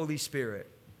send you the Holy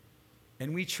Spirit.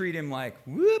 And we treat him like,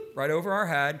 whoop, right over our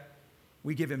head.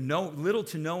 We give him little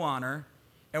to no honor.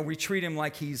 And we treat him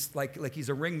like he's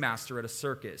a ringmaster at a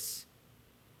circus.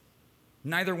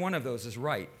 Neither one of those is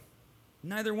right.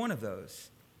 Neither one of those.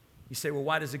 You say, well,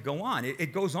 why does it go on?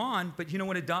 It goes on, but you know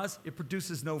what it does? It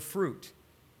produces no fruit.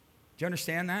 Do you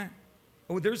understand that?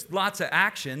 Oh, there's lots of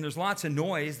action. There's lots of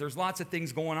noise. There's lots of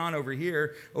things going on over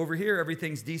here. Over here,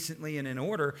 everything's decently and in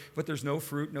order, but there's no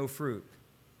fruit, no fruit.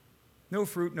 No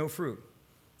fruit, no fruit.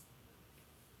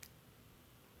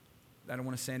 I don't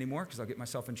want to say any more because I'll get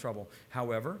myself in trouble.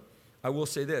 However, I will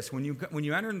say this. When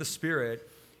you enter in the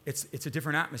Spirit, it's a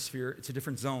different atmosphere. It's a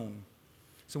different zone.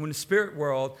 So in the spirit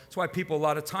world, that's why people a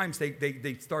lot of times,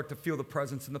 they start to feel the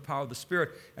presence and the power of the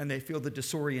Spirit, and they feel the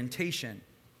disorientation.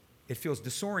 It feels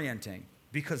disorienting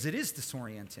because it is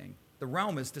disorienting. The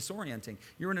realm is disorienting.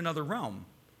 You're in another realm.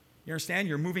 You understand?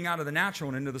 You're moving out of the natural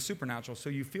and into the supernatural, so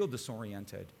you feel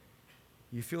disoriented.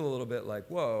 You feel a little bit like,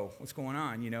 whoa, what's going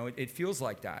on? You know, it feels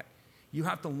like that. You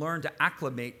have to learn to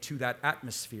acclimate to that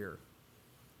atmosphere.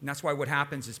 And that's why what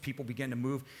happens is people begin to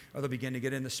move, or they'll begin to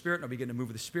get in the Spirit, and they'll begin to move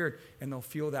with the Spirit, and they'll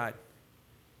feel that,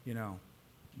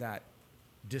 that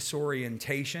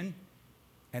disorientation,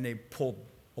 and they pull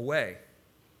away.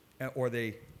 Or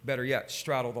they, better yet,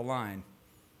 straddle the line.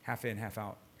 Half in, half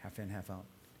out, half in, half out,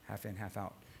 half in, half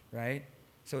out, right?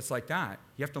 So it's like that.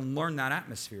 You have to learn that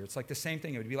atmosphere. It's like the same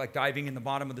thing. It would be like diving in the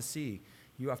bottom of the sea.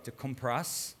 You have to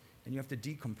compress, and you have to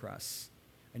decompress.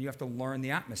 And you have to learn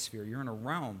the atmosphere. You're in a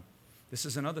realm. This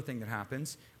is another thing that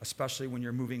happens, especially when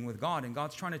you're moving with God, and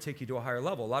God's trying to take you to a higher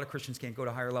level. A lot of Christians can't go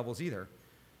to higher levels either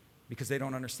because they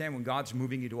don't understand when God's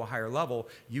moving you to a higher level,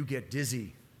 you get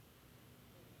dizzy.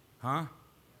 Huh?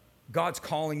 God's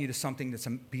calling you to something that's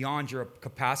beyond your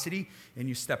capacity, and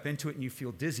you step into it and you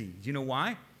feel dizzy. Do you know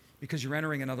why? Because you're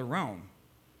entering another realm.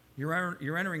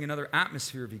 You're entering another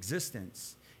atmosphere of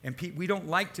existence. And we don't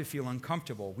like to feel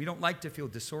uncomfortable. We don't like to feel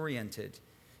disoriented.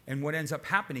 And what ends up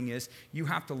happening is you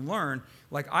have to learn,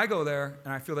 like I go there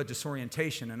and I feel that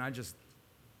disorientation, and I just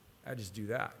do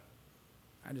that.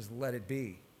 I just let it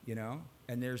be,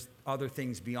 And there's other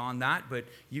things beyond that, but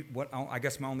I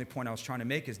guess my only point I was trying to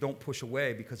make is don't push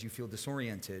away because you feel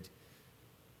disoriented.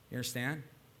 You understand?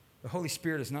 The Holy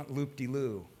Spirit is not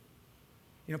loop-de-loo.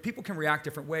 People can react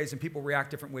different ways, and people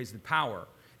react different ways to power,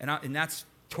 and that's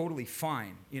totally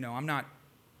fine. I'm not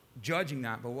judging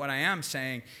that, but what I am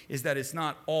saying is that it's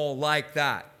not all like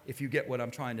that, if you get what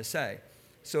I'm trying to say.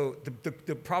 So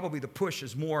probably the push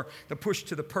is more, the push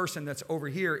to the person that's over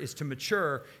here is to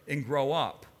mature and grow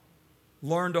up.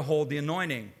 Learn to hold the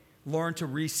anointing. Learn to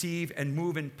receive and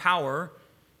move in power,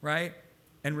 right?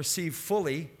 And receive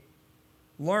fully.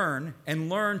 Learn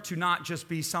to not just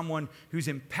be someone who's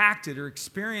impacted or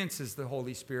experiences the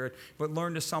Holy Spirit, but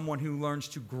learn to someone who learns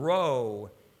to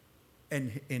grow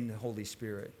in the Holy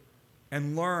Spirit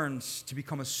and learns to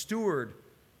become a steward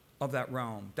of that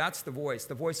realm. That's the voice.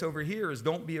 The voice over here is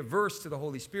don't be averse to the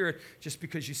Holy Spirit just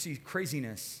because you see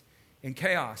craziness and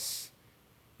chaos.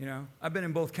 I've been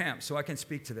in both camps, so I can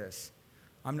speak to this.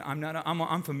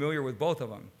 I'm familiar with both of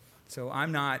them, so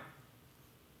I'm not,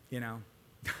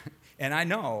 and I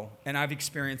know, and I've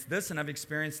experienced this, and I've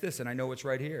experienced this, and I know what's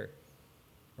right here,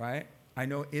 right? I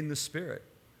know in the Spirit.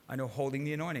 I know holding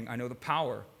the anointing. I know the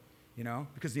power,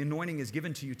 because the anointing is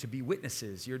given to you to be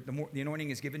witnesses. The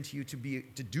anointing is given to you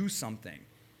to do something.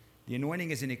 The anointing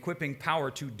is an equipping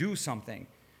power to do something,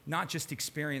 not just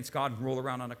experience God and roll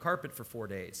around on a carpet for 4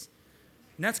 days.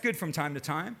 And that's good from time to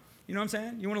time. You know what I'm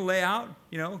saying? You want to lay out,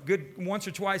 good once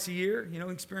or twice a year,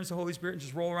 experience the Holy Spirit and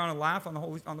just roll around and laugh on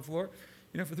the floor,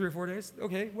 for 3 or 4 days.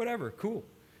 Okay, whatever, cool.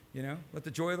 Let the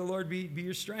joy of the Lord be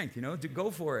your strength, to go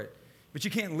for it. But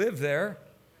you can't live there.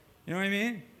 You know what I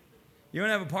mean? You want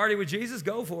to have a party with Jesus?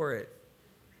 Go for it.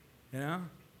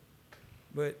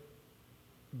 But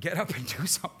get up and do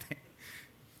something.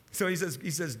 So he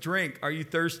says, drink. Are you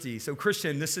thirsty? So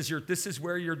Christian, this is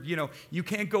where you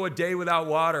can't go a day without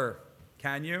water,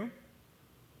 can you?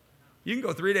 You can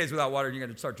go 3 days without water and you're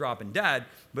going to start dropping dead,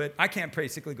 but I can't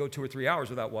basically go 2 or 3 hours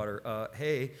without water.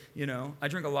 I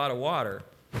drink a lot of water,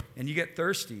 and you get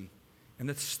thirsty. And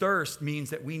this thirst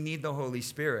means that we need the Holy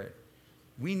Spirit.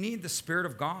 We need the Spirit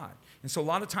of God. And so a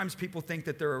lot of times people think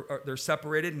that they're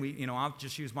separated, and I'll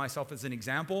just use myself as an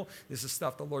example. This is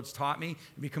stuff the Lord's taught me.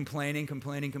 Be complaining.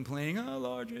 Oh,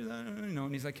 Lord,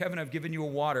 and he's like, Kevin, I've given you a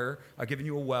water. I've given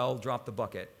you a well. Drop the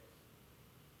bucket.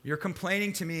 You're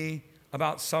complaining to me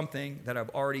about something that I've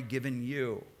already given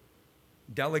you.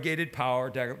 Delegated power,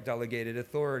 delegated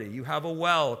authority. You have a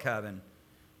well, Kevin.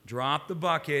 Drop the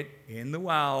bucket in the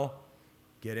well.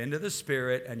 Get into the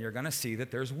Spirit, and you're going to see that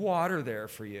there's water there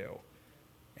for you.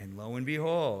 And lo and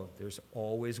behold, there's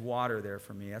always water there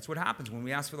for me. That's what happens when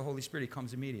we ask for the Holy Spirit. He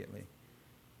comes immediately.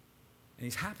 And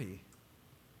he's happy.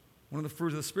 One of the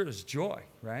fruits of the Spirit is joy,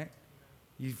 right?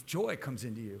 Joy comes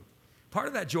into you. Part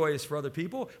of that joy is for other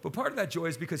people, but part of that joy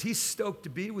is because he's stoked to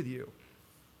be with you.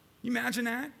 You imagine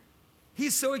that?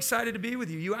 He's so excited to be with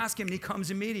you. You ask him, and he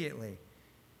comes immediately.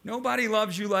 Nobody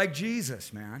loves you like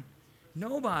Jesus, man.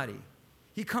 Nobody.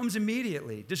 He comes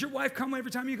immediately. Does your wife come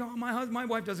every time you call? My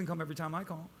wife doesn't come every time I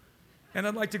call. And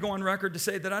I'd like to go on record to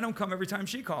say that I don't come every time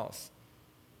she calls.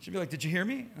 She'd be like, did you hear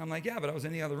me? And I'm like, yeah, but I was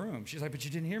in the other room. She's like, but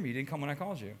you didn't hear me. You didn't come when I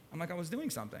called you. I'm like, I was doing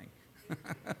something.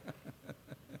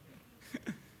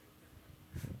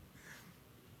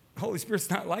 Holy Spirit's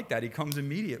not like that. He comes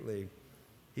immediately.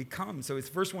 He comes. So his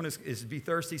first one is be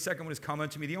thirsty. Second one is come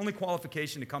unto me. The only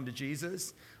qualification to come to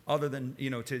Jesus, other than,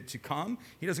 to come,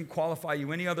 he doesn't qualify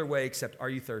you any other way except, are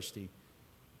you thirsty?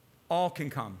 All can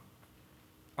come.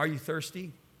 Are you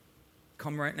thirsty?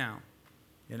 Come right now.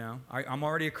 I'm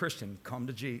already a Christian. Come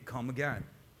again.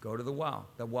 Go to the well.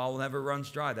 The well never runs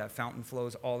dry. That fountain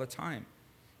flows all the time.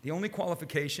 The only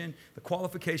qualification, the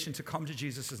qualification to come to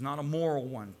Jesus is not a moral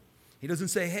one. He doesn't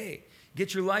say, hey,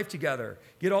 get your life together,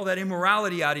 get all that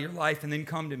immorality out of your life, and then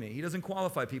come to me. He doesn't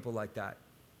qualify people like that.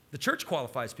 The church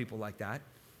qualifies people like that,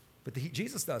 but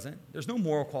Jesus doesn't. There's no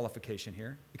moral qualification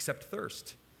here except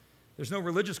thirst. There's no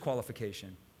religious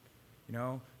qualification.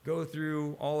 Go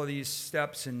through all of these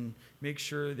steps and make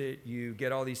sure that you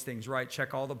get all these things right.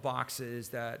 Check all the boxes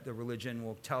that the religion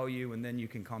will tell you, and then you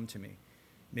can come to me.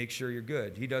 Make sure you're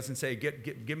good. He doesn't say,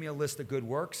 give me a list of good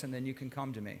works, and then you can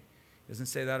come to me. He doesn't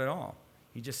say that at all.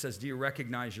 He just says, do you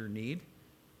recognize your need?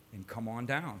 And come on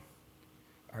down.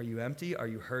 Are you empty? Are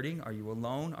you hurting? Are you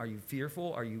alone? Are you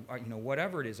fearful? Are you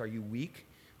whatever it is? Are you weak?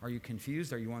 Are you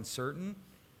confused? Are you uncertain?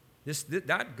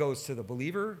 That goes to the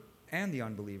believer and the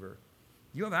unbeliever.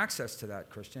 You have access to that,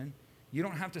 Christian. You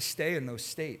don't have to stay in those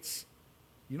states.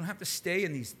 You don't have to stay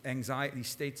in these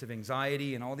states of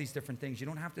anxiety and all these different things. You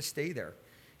don't have to stay there.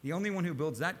 The only one who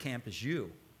builds that camp is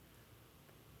you.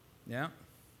 Yeah?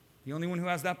 The only one who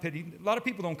has that pity. A lot of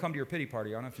people don't come to your pity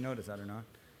party. I don't know if you noticed that or not.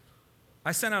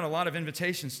 I sent out a lot of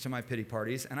invitations to my pity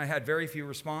parties, and I had very few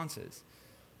responses.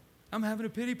 I'm having a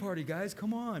pity party, guys.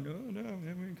 Come on. Oh, no,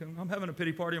 I'm having a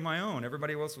pity party of my own.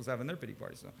 Everybody else was having their pity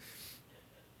party. So.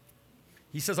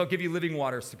 He says, I'll give you living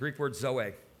water. It's the Greek word zoe.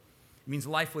 It means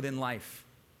life within life.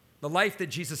 The life that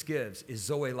Jesus gives is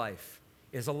zoe life.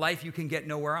 It is a life you can get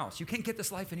nowhere else. You can't get this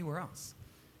life anywhere else.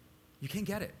 You can't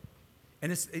get it.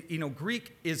 And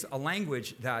Greek is a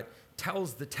language that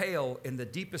tells the tale in the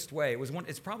deepest way.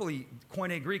 It's probably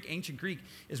Koine Greek, ancient Greek,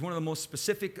 is one of the most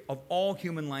specific of all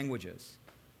human languages.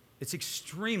 It's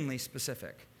extremely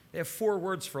specific. They have 4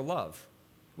 words for love.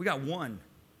 We got 1.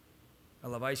 I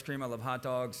love ice cream, I love hot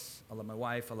dogs, I love my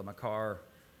wife, I love my car,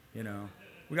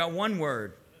 We got 1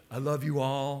 word. I love you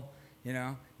all,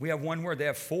 We have 1 word, they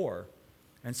have 4.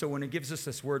 And so when it gives us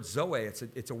this word zoe,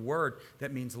 it's a word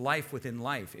that means life within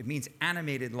life. It means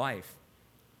animated life.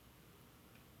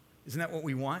 Isn't that what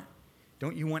we want?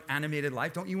 Don't you want animated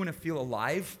life? Don't you want to feel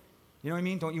alive? You know what I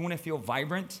mean? Don't you want to feel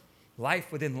vibrant?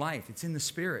 Life within life. It's in the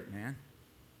Spirit, man.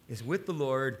 It's with the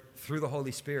Lord through the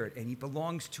Holy Spirit, and He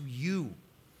belongs to you.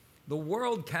 The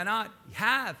world cannot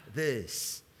have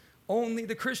this. Only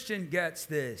the Christian gets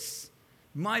this.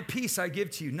 My peace I give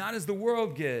to you, not as the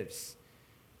world gives.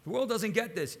 The world doesn't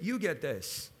get this. You get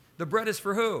this. The bread is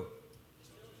for who?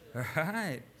 All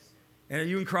right. And are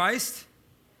you in Christ?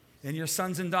 And you're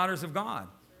sons and daughters of God.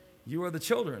 You are the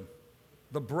children.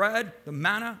 The bread, the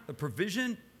manna, the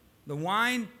provision, the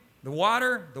wine, the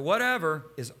water, the whatever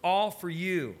is all for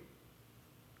you.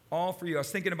 All for you. I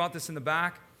was thinking about this in the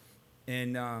back,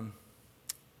 and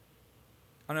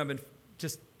I've been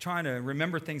just trying to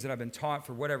remember things that I've been taught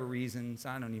for whatever reasons.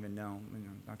 I don't even know.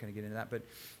 I'm not going to get into that, but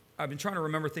I've been trying to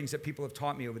remember things that people have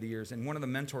taught me over the years. And one of the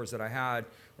mentors that I had,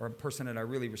 or a person that I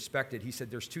really respected, he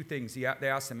said there's 2 things. They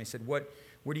asked him, he said, what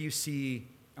do you see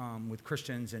with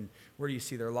Christians, and where do you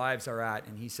see their lives are at?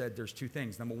 And he said there's 2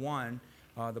 things. Number 1,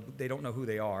 they don't know who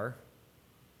they are.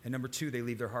 And number 2, they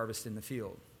leave their harvest in the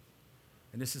field.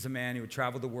 And this is a man who would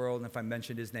travel the world, and if I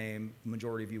mentioned his name, the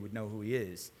majority of you would know who he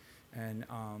is. And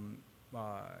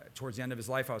towards the end of his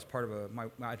life, I was part of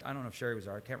I don't know if Sherry was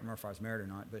there. I can't remember if I was married or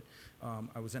not, but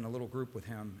I was in a little group with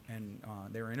him, and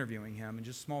they were interviewing him, and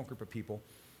just a small group of people.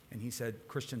 And he said,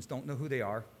 Christians don't know who they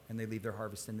are, and they leave their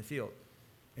harvest in the field.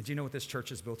 And do you know what this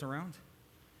church is built around?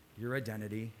 Your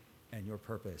identity and your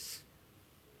purpose.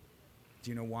 Do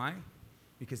you know why?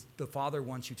 Because the Father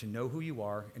wants you to know who you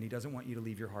are, and He doesn't want you to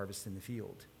leave your harvest in the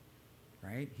field.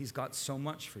 Right? He's got so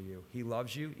much for you. He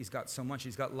loves you. He's got so much.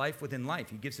 He's got life within life.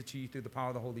 He gives it to you through the power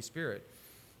of the Holy Spirit.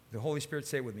 The Holy Spirit,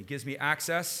 say it with me, gives me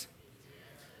access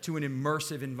to an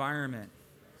immersive environment.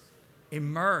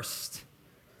 Immersed.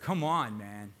 Come on,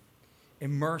 man.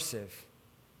 Immersive.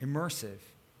 Immersive.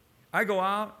 I go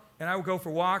out and I will go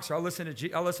for walks, or I'll listen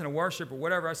to worship or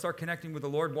whatever. I start connecting with the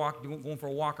Lord, going for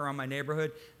a walk around my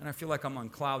neighborhood, and I feel like I'm on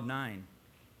cloud 9.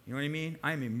 You know what I mean?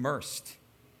 I am immersed.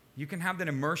 You can have that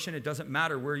immersion. It doesn't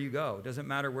matter where you go. It doesn't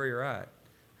matter where you're at.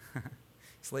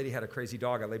 This lady had a crazy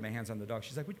dog. I laid my hands on the dog.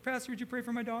 She's like, Pastor, would you pray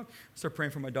for my dog? I start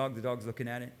praying for my dog. The dog's looking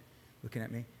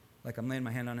at me. Like I'm laying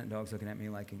my hand on it, and the dog's looking at me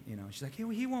like, She's like,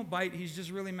 he won't bite. He's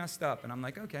just really messed up. And I'm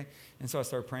like, okay. And so I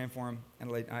started praying for him.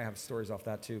 And I have stories off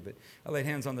that too. But I laid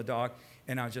hands on the dog,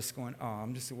 and I was just going,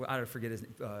 I don't forget his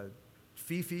name,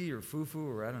 Fifi or Fufu,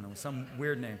 or I don't know, some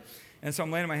weird name. And so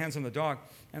I'm laying my hands on the dog,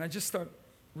 and I just start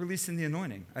releasing the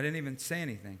anointing. I didn't even say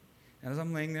anything. And as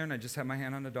I'm laying there, and I just have my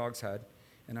hand on the dog's head,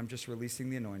 and I'm just releasing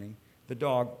the anointing, the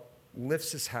dog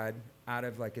lifts his head out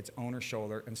of like its owner's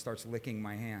shoulder and starts licking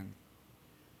my hand.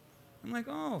 I'm like,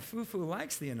 oh, Fufu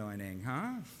likes the anointing,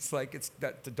 huh? It's like it's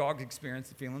that the dog experienced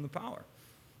the feeling the power.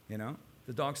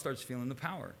 The dog starts feeling the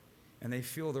power. And they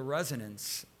feel the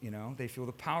resonance, They feel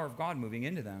the power of God moving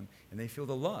into them. And they feel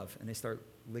the love. And they start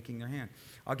licking their hand.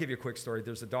 I'll give you a quick story.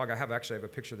 There's a dog. I have a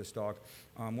picture of this dog.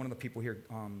 One of the people here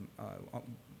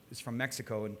is from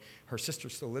Mexico. And her sister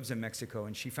still lives in Mexico.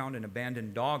 And she found an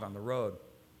abandoned dog on the road.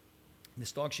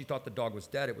 This dog, she thought the dog was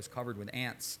dead. It was covered with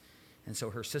ants. And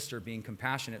so her sister, being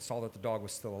compassionate, saw that the dog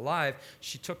was still alive.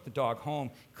 She took the dog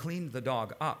home, cleaned the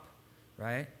dog up,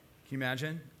 right? Can you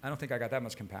imagine? I don't think I got that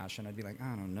much compassion. I'd be like,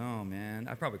 I don't know, man.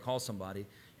 I'd probably call somebody,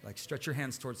 like, stretch your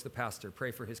hands towards the pastor,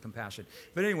 pray for his compassion.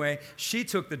 But anyway, she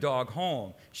took the dog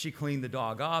home. She cleaned the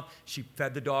dog up. She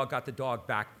fed the dog, got the dog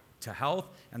back to health.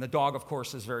 And the dog, of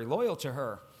course, is very loyal to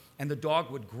her. And the dog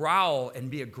would growl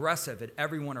and be aggressive at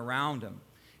everyone around him.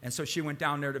 And so she went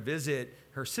down there to visit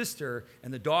her sister,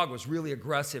 and the dog was really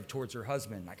aggressive towards her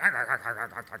husband, like,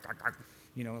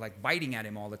 like biting at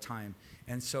him all the time.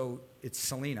 And so it's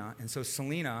Selena. And so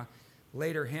Selena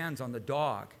laid her hands on the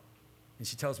dog, and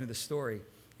she tells me the story.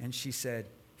 And she said,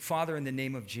 Father, in the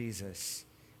name of Jesus,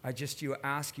 I just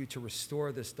ask you to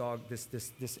restore this dog,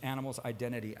 this animal's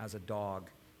identity as a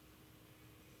dog,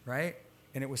 right?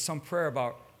 And it was some prayer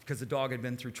about, because the dog had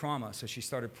been through trauma. So she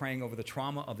started praying over the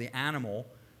trauma of the animal.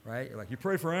 Right? You're like, you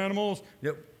pray for animals?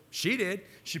 Yep. She did.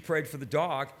 She prayed for the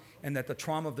dog, and that the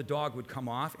trauma of the dog would come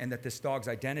off, and that this dog's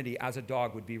identity as a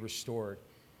dog would be restored.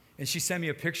 And she sent me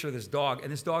a picture of this dog,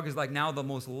 and this dog is like now the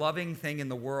most loving thing in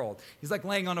the world. He's like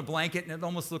laying on a blanket, and it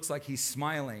almost looks like he's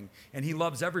smiling, and he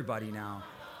loves everybody now.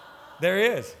 There he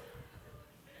is.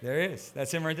 There he is.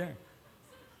 That's him right there.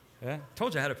 Yeah.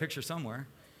 Told you I had a picture somewhere.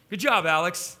 Good job,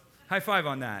 Alex. High five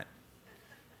on that.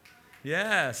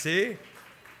 Yeah, see?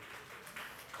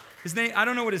 His name, I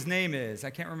don't know what his name is.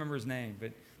 I can't remember his name,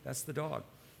 but that's the dog.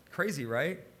 Crazy,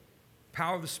 right?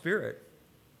 Power of the Spirit.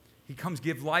 He comes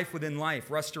give life within life,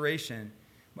 restoration.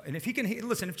 And if he can,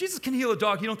 listen, if Jesus can heal a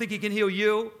dog, you don't think he can heal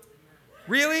you?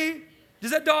 Really? Does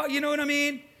that dog, you know what I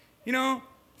mean?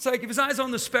 It's like if his eye's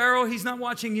on the sparrow, he's not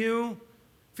watching you.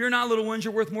 Fear not, little ones,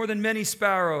 you're worth more than many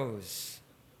sparrows.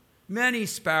 Many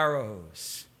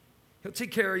sparrows. He'll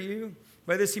take care of you.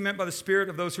 By this he meant by the Spirit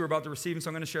of those who are about to receive him. So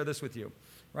I'm going to share this with you.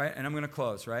 Right? And I'm going to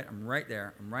close, right? I'm right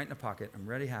there. I'm right in the pocket. I'm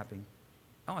ready, happy.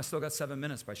 Oh, I still got 7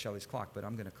 minutes by Shelley's clock, but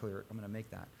I'm going to clear it. I'm going to make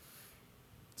that.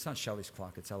 It's not Shelley's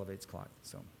clock. It's Elevate's clock.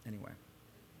 So anyway.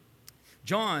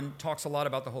 John talks a lot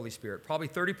about the Holy Spirit. Probably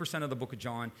 30% of the book of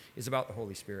John is about the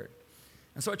Holy Spirit.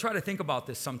 And so I try to think about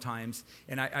this sometimes,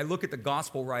 and I look at the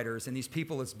gospel writers and these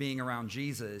people as being around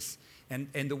Jesus and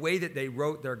the way that they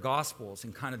wrote their gospels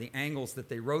and kind of the angles that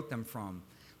they wrote them from.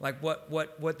 Like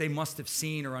what they must have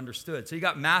seen or understood. So you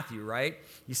got Matthew, right?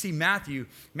 You see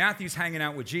Matthew's hanging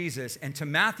out with Jesus, and to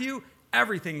Matthew,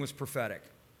 everything was prophetic.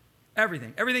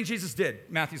 Everything Jesus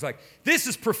did, Matthew's like, this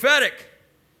is prophetic.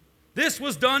 This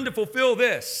was done to fulfill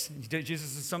this.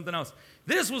 Jesus is something else.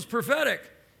 This was prophetic.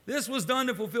 This was done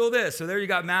to fulfill this. So there you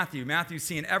got Matthew. Matthew's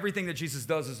seeing everything that Jesus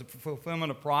does as a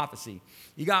fulfillment of prophecy.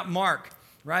 You got Mark,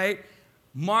 right?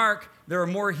 Mark, there are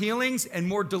more healings and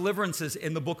more deliverances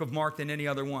in the book of Mark than any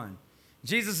other one.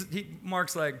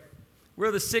 Mark's like, where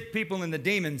are the sick people and the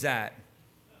demons at?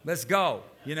 Let's go,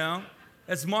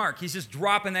 That's Mark. He's just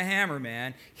dropping the hammer,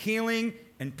 man. Healing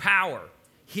and power.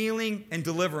 Healing and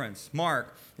deliverance.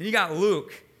 Mark. And you got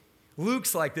Luke.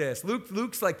 Luke's like this.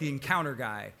 Luke's like the encounter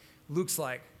guy. Luke's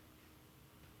like,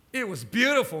 it was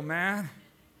beautiful, man.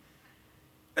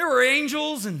 There were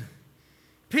angels and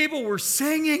people were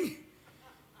singing.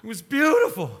 It was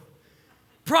beautiful.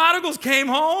 Prodigals came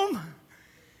home.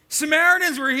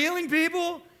 Samaritans were healing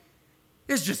people.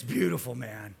 It's just beautiful,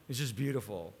 man. It's just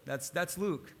beautiful. That's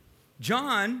Luke.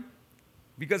 John,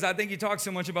 because I think he talks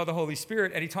so much about the Holy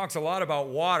Spirit and he talks a lot about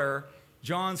water,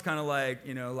 John's kind of like,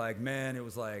 man, it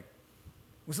was like,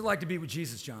 what's it like to be with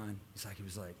Jesus, John? It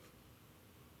was like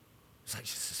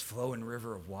just this flowing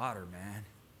river of water, man.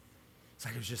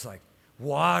 It was just like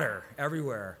water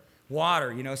everywhere.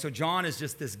 Water, So John is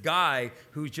just this guy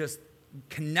who just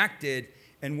connected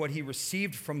and what he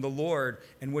received from the Lord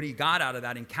and what he got out of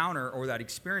that encounter or that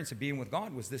experience of being with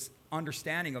God was this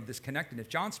understanding of this connectedness.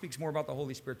 John speaks more about the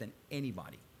Holy Spirit than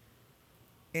anybody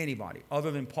other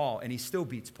than Paul, and he still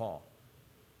beats Paul.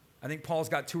 I think Paul's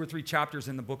got 2 or 3 chapters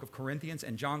in the book of Corinthians,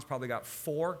 and John's probably got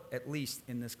 4 at least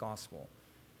in this gospel.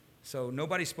 So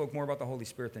nobody spoke more about the Holy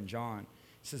Spirit than John.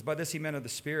 It says, by this he meant of the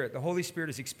Spirit. The Holy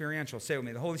Spirit is experiential. Say it with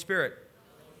me. The Holy Spirit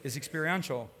is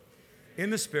experiential.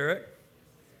 In the Spirit,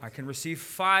 I can receive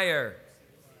fire.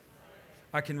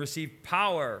 I can receive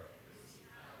power,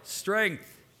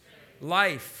 strength,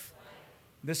 life.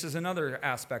 This is another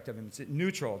aspect of him. It's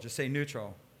neutral. Just say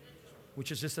neutral,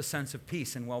 which is just a sense of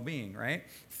peace and well-being, right?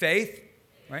 Faith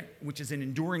right? Which is an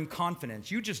enduring confidence.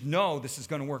 You just know this is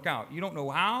going to work out. You don't know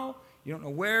how. You don't know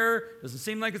where. Doesn't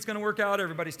seem like it's going to work out.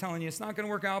 Everybody's telling you it's not going to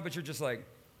work out, but you're just like,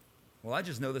 well, I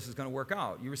just know this is going to work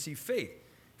out. You receive faith.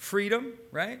 Freedom,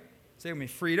 right? Say with me,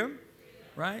 freedom,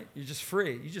 right? You're just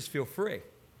free. You just feel free.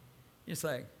 You're just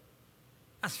like,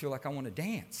 I just feel like I want to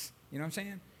dance. You know what I'm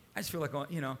saying? I just feel like,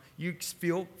 you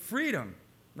feel freedom,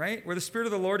 right? Where the Spirit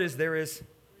of the Lord is, there is,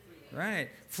 right?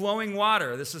 Flowing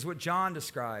water. This is what John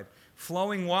described.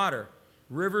 Flowing water,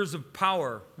 rivers of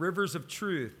power, rivers of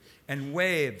truth, and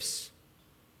waves.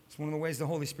 It's one of the ways the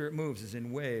Holy Spirit moves is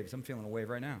in waves. I'm feeling a wave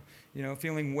right now.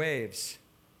 Feeling waves.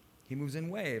 He moves in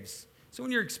waves. So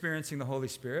when you're experiencing the Holy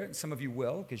Spirit, and some of you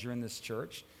will because you're in this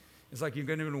church, it's like you're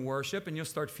going to worship and you'll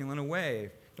start feeling a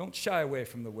wave. Don't shy away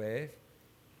from the wave.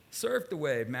 Surf the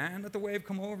wave, man. Let the wave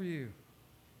come over you.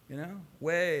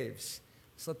 Waves.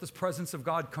 So let this presence of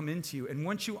God come into you. And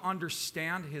once you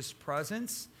understand his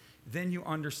presence, then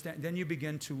you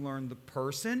begin to learn the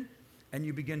person and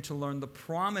you begin to learn the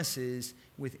promises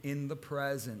within the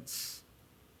presence.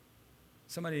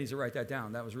 Somebody needs to write that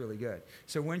down. That was really good.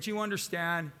 So once you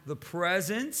understand the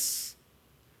presence,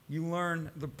 you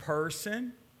learn the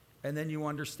person, and then you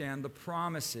understand the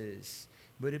promises.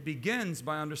 But it begins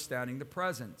by understanding the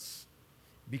presence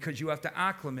because you have to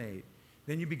acclimate.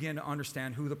 Then you begin to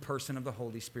understand who the person of the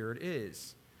Holy Spirit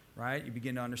is, right? You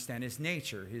begin to understand his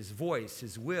nature, his voice,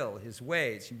 his will, his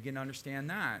ways. You begin to understand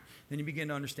that. Then you begin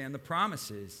to understand the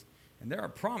promises. And there are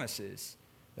promises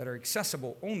that are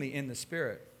accessible only in the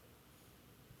Spirit.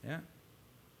 Yeah.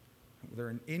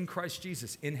 They're in Christ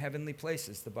Jesus, in heavenly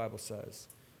places, the Bible says.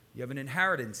 You have an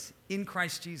inheritance in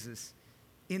Christ Jesus,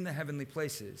 in the heavenly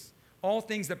places. All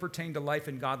things that pertain to life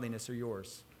and godliness are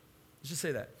yours. Let's just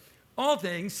say that. All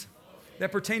things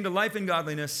that pertain to life and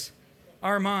godliness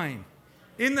are mine,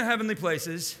 in the heavenly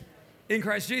places, in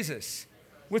Christ Jesus.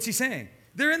 What's he saying?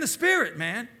 They're in the Spirit,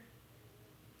 man.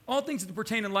 All things that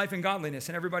pertain to life and godliness,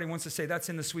 and everybody wants to say that's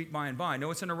in the sweet by and by. No,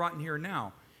 it's in the rotten here and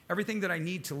now. Everything that I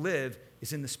need to live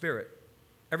is in the Spirit.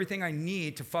 Everything I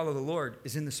need to follow the Lord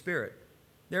is in the Spirit.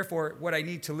 Therefore, what I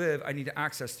need to live, I need to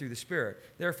access through the Spirit.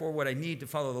 Therefore, what I need to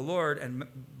follow the Lord and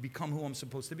become who I'm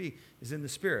supposed to be is in the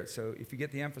Spirit. So if you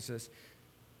get the emphasis.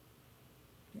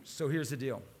 So here's the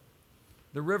deal.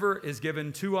 The river is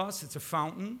given to us. It's a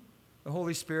fountain, the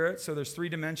Holy Spirit. So there's 3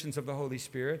 dimensions of the Holy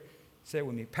Spirit. Say it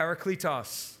with me.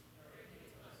 Parakletos.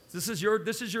 This is your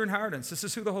inheritance. This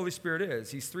is who the Holy Spirit is.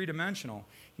 He's 3-dimensional.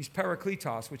 He's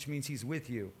parakletos, which means he's with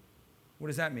you. What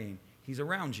does that mean? He's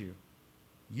around you.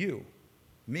 You,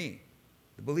 me,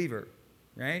 the believer,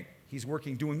 right? He's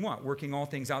working, doing what? Working all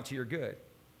things out to your good.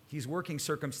 He's working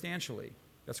circumstantially.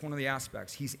 That's one of the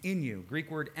aspects. He's in you. Greek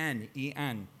word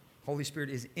N-E-N. Holy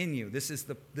Spirit is in you. This is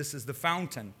the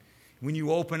fountain. When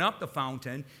you open up the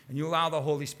fountain and you allow the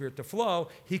Holy Spirit to flow,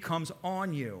 he comes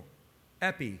on you.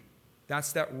 Epi.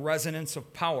 That's that resonance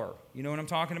of power. You know what I'm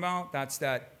talking about? That's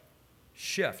that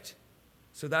shift.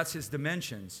 So that's his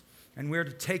dimensions. And we're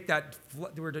to take that,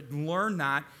 we're to learn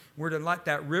that, we're to let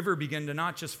that river begin to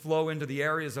not just flow into the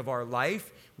areas of our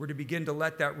life, we're to begin to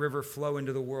let that river flow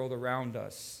into the world around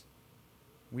us.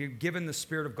 We're given the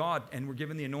Spirit of God and we're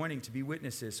given the anointing to be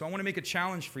witnesses. So I want to make a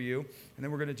challenge for you, and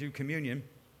then we're going to do communion.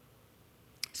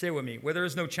 Say it with me. Where there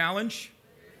is no challenge,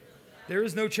 there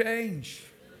is no change.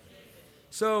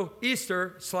 So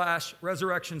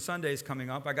Easter/Resurrection Sunday is coming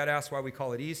up. I got asked why we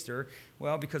call it Easter.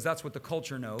 Well, because that's what the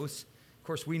culture knows. Of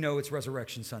course, we know it's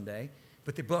Resurrection Sunday,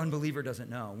 but the unbeliever doesn't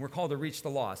know. We're called to reach the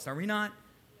lost, are we not?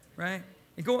 Right?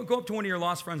 And go up to one of your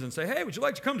lost friends and say, hey, would you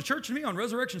like to come to church with me on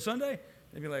Resurrection Sunday?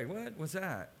 They'd be like, what? What's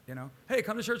that? Hey,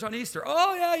 come to church on Easter.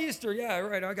 Oh, yeah, Easter. Yeah,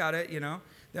 right, I got it.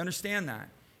 They understand that.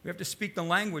 We have to speak the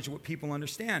language of what people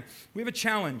understand. We have a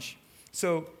challenge.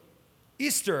 So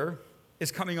Easter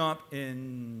is coming up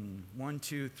in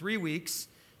 3 weeks.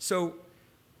 So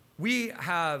we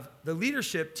have the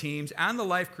leadership teams and the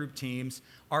life group teams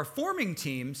are forming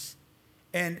teams,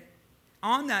 and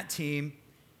on that team,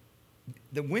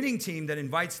 the winning team that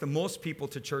invites the most people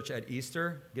to church at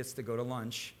Easter gets to go to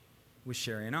lunch with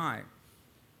Sherry and I.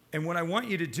 And what I want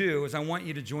you to do is I want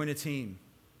you to join a team.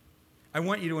 I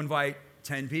want you to invite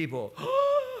 10 people.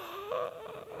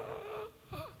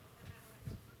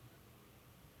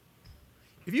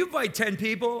 If you invite 10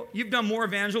 people, you've done more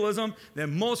evangelism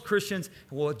than most Christians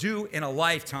will do in a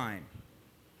lifetime.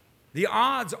 The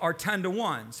odds are 10 to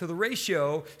 1. So the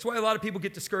ratio, that's why a lot of people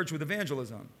get discouraged with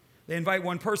evangelism. They invite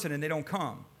one person and they don't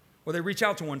come. Or they reach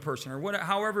out to one person, or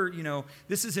however,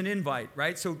 this is an invite,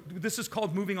 right? So this is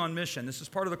called moving on mission. This is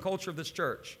part of the culture of this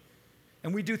church.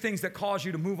 And we do things that cause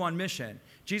you to move on mission.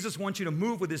 Jesus wants you to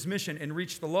move with his mission and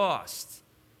reach the lost.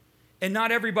 And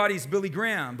not everybody's Billy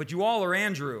Graham, but you all are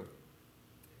Andrew.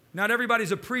 Not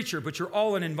everybody's a preacher, but you're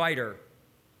all an inviter.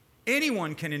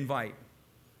 Anyone can invite.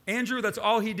 Andrew, that's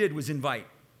all he did was invite.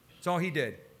 That's all he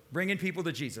did. Bringing people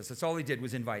to Jesus. That's all he did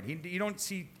was invite. You don't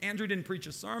see, Andrew didn't preach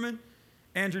a sermon.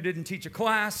 Andrew didn't teach a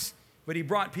class, but he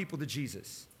brought people to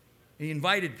Jesus. He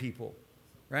invited people,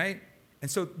 right? And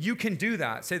so you can do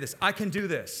that. Say this, I can do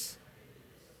this.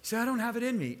 Say, I don't have it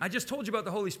in me. I just told you about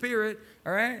the Holy Spirit,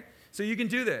 all right? So you can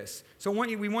do this. So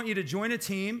we want you to join a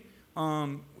team.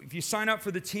 If you sign up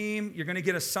for the team, you're going to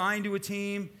get assigned to a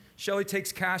team. Shelly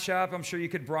takes Cash App. I'm sure you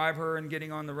could bribe her in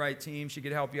getting on the right team. She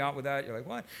could help you out with that. You're like,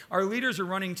 what? Our leaders are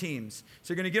running teams.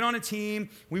 So you're going to get on a team.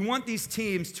 We want these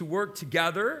teams to work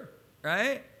together,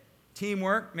 right?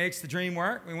 Teamwork makes the dream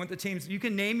work. We want the teams. You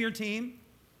can name your team.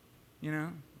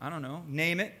 I don't know.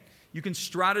 Name it. You can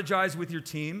strategize with your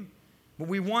team. But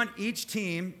we want each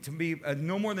team to be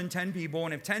no more than 10 people.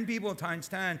 And if 10 people times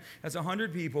 10, that's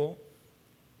 100 people.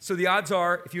 So the odds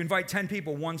are, if you invite 10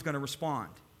 people, one's going to respond.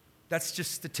 That's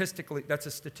just statistically, that's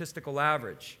a statistical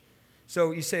average.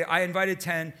 So you say, I invited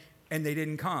 10 and they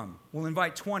didn't come. We'll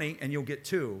invite 20 and you'll get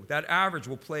 2. That average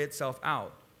will play itself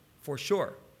out for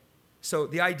sure. So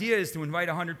the idea is to invite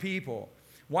 100 people.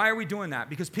 Why are we doing that?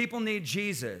 Because people need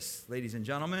Jesus, ladies and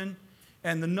gentlemen.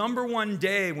 And the number one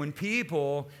day when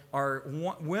people are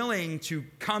willing to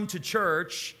come to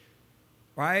church,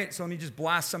 right? So let me just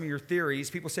blast some of your theories.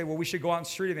 People say, well, we should go out and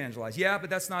street evangelize. Yeah, but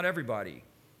that's not everybody.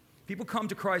 People come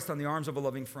to Christ on the arms of a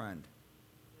loving friend.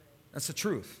 That's the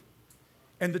truth.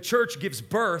 And the church gives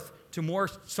birth to more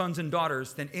sons and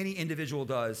daughters than any individual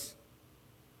does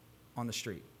on the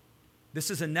street. This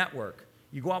is a network.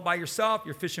 You go out by yourself,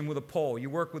 you're fishing with a pole. You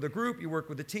work with a group, you work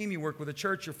with a team, you work with a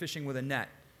church, you're fishing with a net.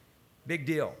 Big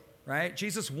deal, right?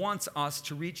 Jesus wants us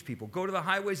to reach people. Go to the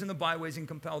highways and the byways and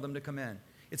compel them to come in.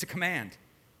 It's a command.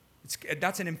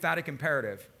 That's an emphatic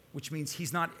imperative, which means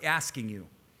he's not asking you.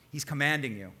 He's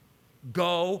commanding you.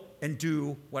 Go and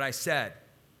do what I said.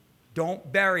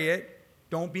 Don't bury it.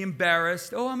 Don't be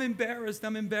embarrassed. Oh, I'm embarrassed.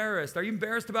 Are you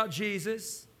embarrassed about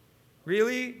Jesus?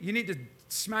 Really? You need to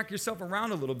smack yourself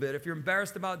around a little bit. If you're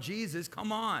embarrassed about Jesus,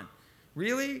 come on.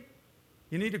 Really?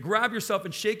 You need to grab yourself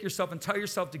and shake yourself and tell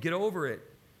yourself to get over it.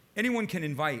 Anyone can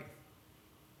invite.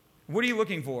 What are you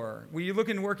looking for? Well, you're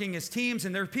looking working as teams,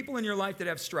 and there are people in your life that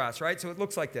have stress, right? So it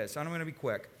looks like this. I'm going to be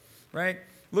quick, right?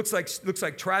 Looks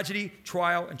like tragedy,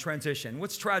 trial, and transition.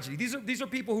 What's tragedy? These are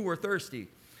people who are thirsty.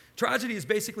 Tragedy is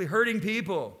basically hurting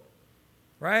people,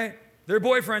 right? Their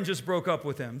boyfriend just broke up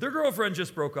with them. Their girlfriend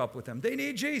just broke up with them. They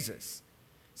need Jesus.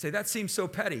 Say, that seems so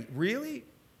petty. Really?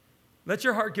 Let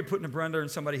your heart get put in a blender and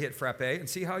somebody hit frappe and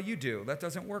see how you do. That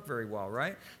doesn't work very well,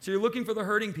 right? So you're looking for the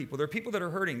hurting people. There are people that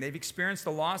are hurting. They've experienced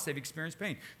the loss. They've experienced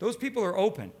pain. Those people are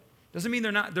open. Doesn't mean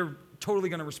they're totally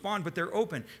going to respond, but they're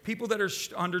open. People that are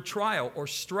under trial or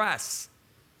stress.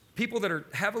 People that are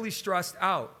heavily stressed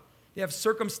out. They have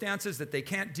circumstances that they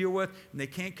can't deal with and they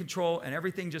can't control, and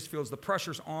everything just feels the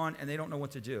pressure's on and they don't know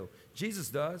what to do. Jesus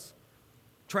does.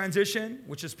 Transition,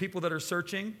 which is people that are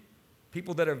searching,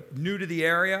 people that are new to the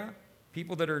area,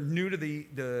 people that are new to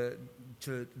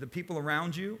the people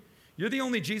around you. You're the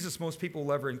only Jesus most people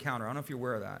will ever encounter. I don't know if you're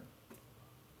aware of that.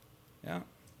 Yeah?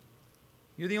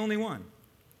 You're the only one.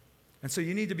 And so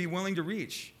you need to be willing to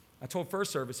reach. I told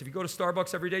first service, if you go to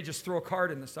Starbucks every day, just throw a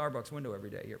card in the Starbucks window every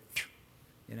day. Here,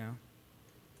 you know?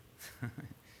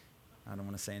 I don't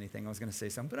want to say anything. I was going to say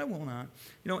something, but I will not.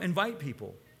 Invite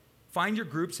people. Find your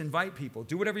groups, invite people.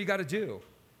 Do whatever you got to do.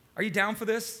 Are you down for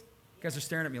this? You guys are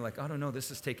staring at me like, I don't know,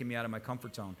 this is taking me out of my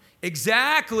comfort zone.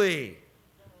 Exactly.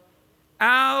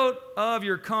 Out of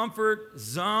your comfort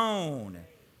zone.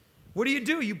 What do?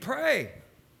 You pray,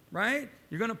 right?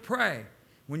 You're going to pray.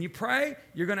 When you pray,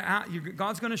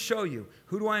 God's going to show you,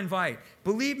 who do I invite?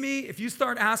 Believe me, if you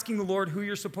start asking the Lord who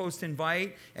you're supposed to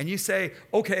invite, and you say,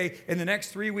 okay, in the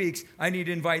next 3 weeks, I need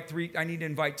to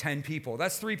invite 10 people.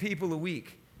 That's 3 people a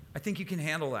week. I think you can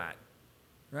handle that,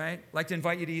 right? Like to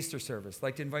invite you to Easter service.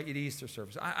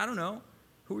 I don't know.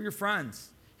 Who are your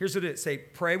friends? Here's what it is. Say,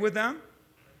 pray with them.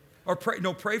 Or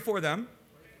pray for them.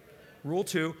 Rule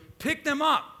 2, pick them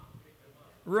up.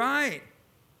 Right.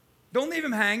 Don't leave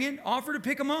them hanging. Offer to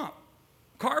pick them up.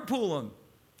 Carpool them,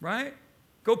 right?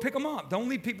 Go pick them up. Don't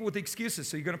leave people with excuses.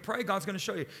 So you're going to pray. God's going to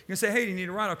show you. You're going to say, hey, do you need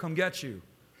a ride? I'll come get you.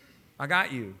 I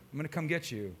got you. I'm going to come get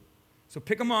you. So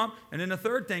pick them up. And then the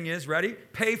third thing is, ready?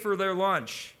 Pay for their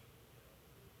lunch.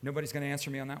 Nobody's going to answer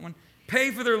me on that one.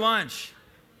 Pay for their lunch.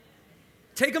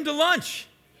 Take them to lunch.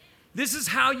 This is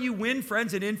how you win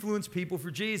friends and influence people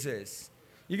for Jesus.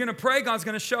 You're going to pray. God's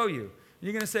going to show you.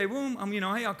 You're going to say, boom,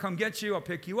 hey, I'll come get you. I'll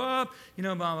pick you up,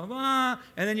 blah, blah, blah.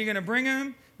 And then you're going to bring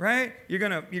them, right? You're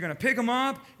gonna pick them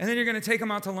up, and then you're gonna take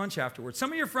them out to lunch afterwards.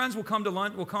 Some of your friends will come to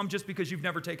lunch, will come just because you've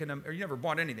never taken them, or you never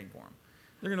bought anything for them.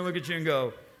 They're gonna look at you and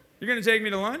go, "You're gonna take me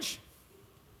to lunch?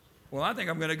 Well, I think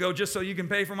I'm gonna go just so you can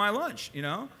pay for my lunch,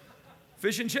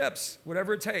 Fish and chips,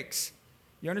 whatever it takes."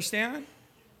 You understand?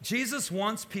 Jesus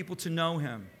wants people to know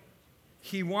him.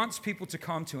 He wants people to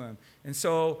come to him. And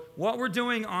so what we're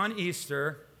doing on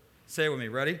Easter, say it with me,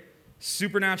 ready?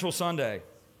 Supernatural Sunday.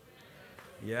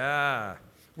 Yeah.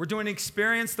 We're doing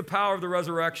experience the power of the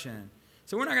resurrection.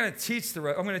 So we're not going to teach I'm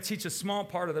going to teach a small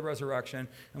part of the resurrection,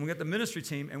 and we get the ministry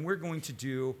team, and we're going to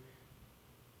do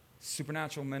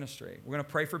supernatural ministry. We're going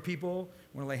to pray for people.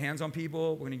 We're going to lay hands on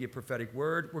people. We're going to give prophetic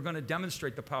word. We're going to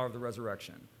demonstrate the power of the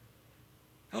resurrection.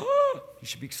 Oh, you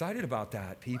should be excited about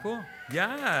that, people.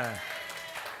 Yeah.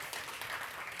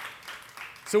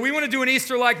 So we want to do an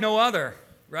Easter like no other,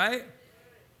 right?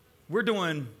 We're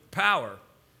doing power.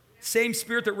 Same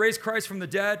Spirit that raised Christ from the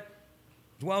dead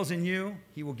dwells in you.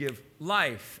 He will give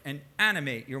life and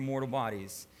animate your mortal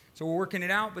bodies. So we're working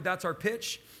it out, but that's our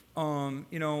pitch. We're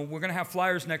going to have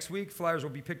flyers next week. Flyers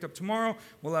will be picked up tomorrow.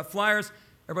 We'll have flyers.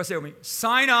 Everybody say it with me.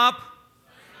 Sign up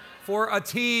for a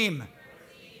team.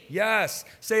 Yes.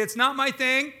 Say, it's not my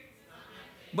thing,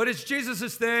 but it's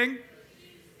Jesus' thing,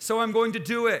 so I'm going to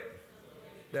do it.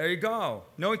 There you go.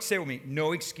 Say it with me.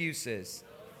 No excuses.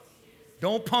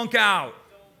 Don't punk out.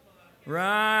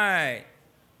 Right.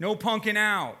 No punking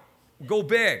out. Go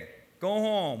big. Go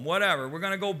home. Whatever. We're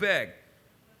going to go big.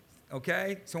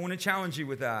 Okay? So I want to challenge you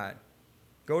with that.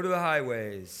 Go to the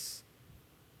highways.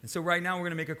 And so right now we're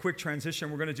going to make a quick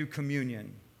transition. We're going to do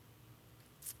communion.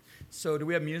 So do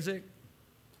we have music?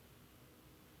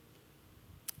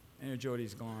 And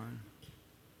Jody's gone.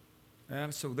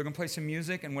 So they're going to play some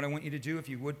music. And what I want you to do, if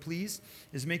you would please,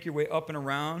 is make your way up and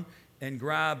around and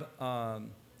grab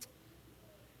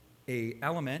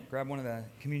grab one of the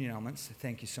communion elements.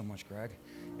 Thank you so much, Greg.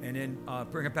 And then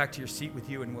bring it back to your seat with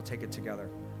you, and we'll take it together.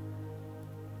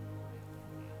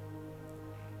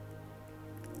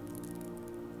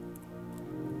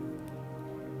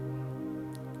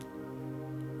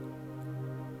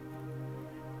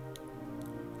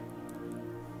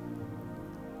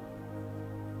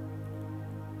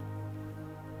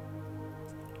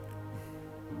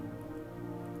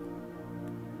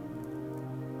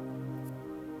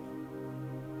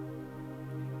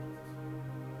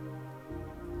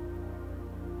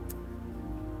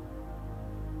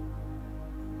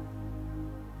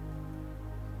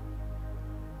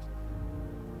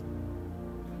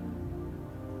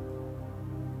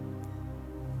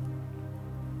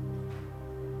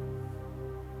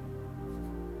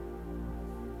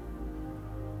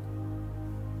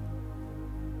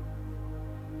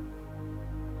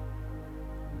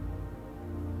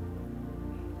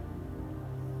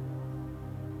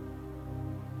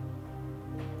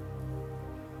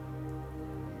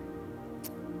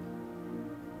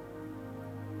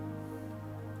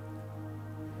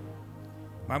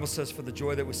 The Bible says, for the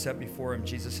joy that was set before him,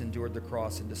 Jesus endured the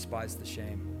cross and despised the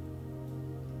shame.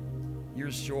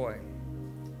 Here's joy.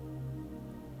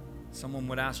 Someone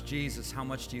would ask Jesus, how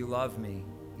much do you love me?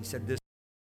 He said, this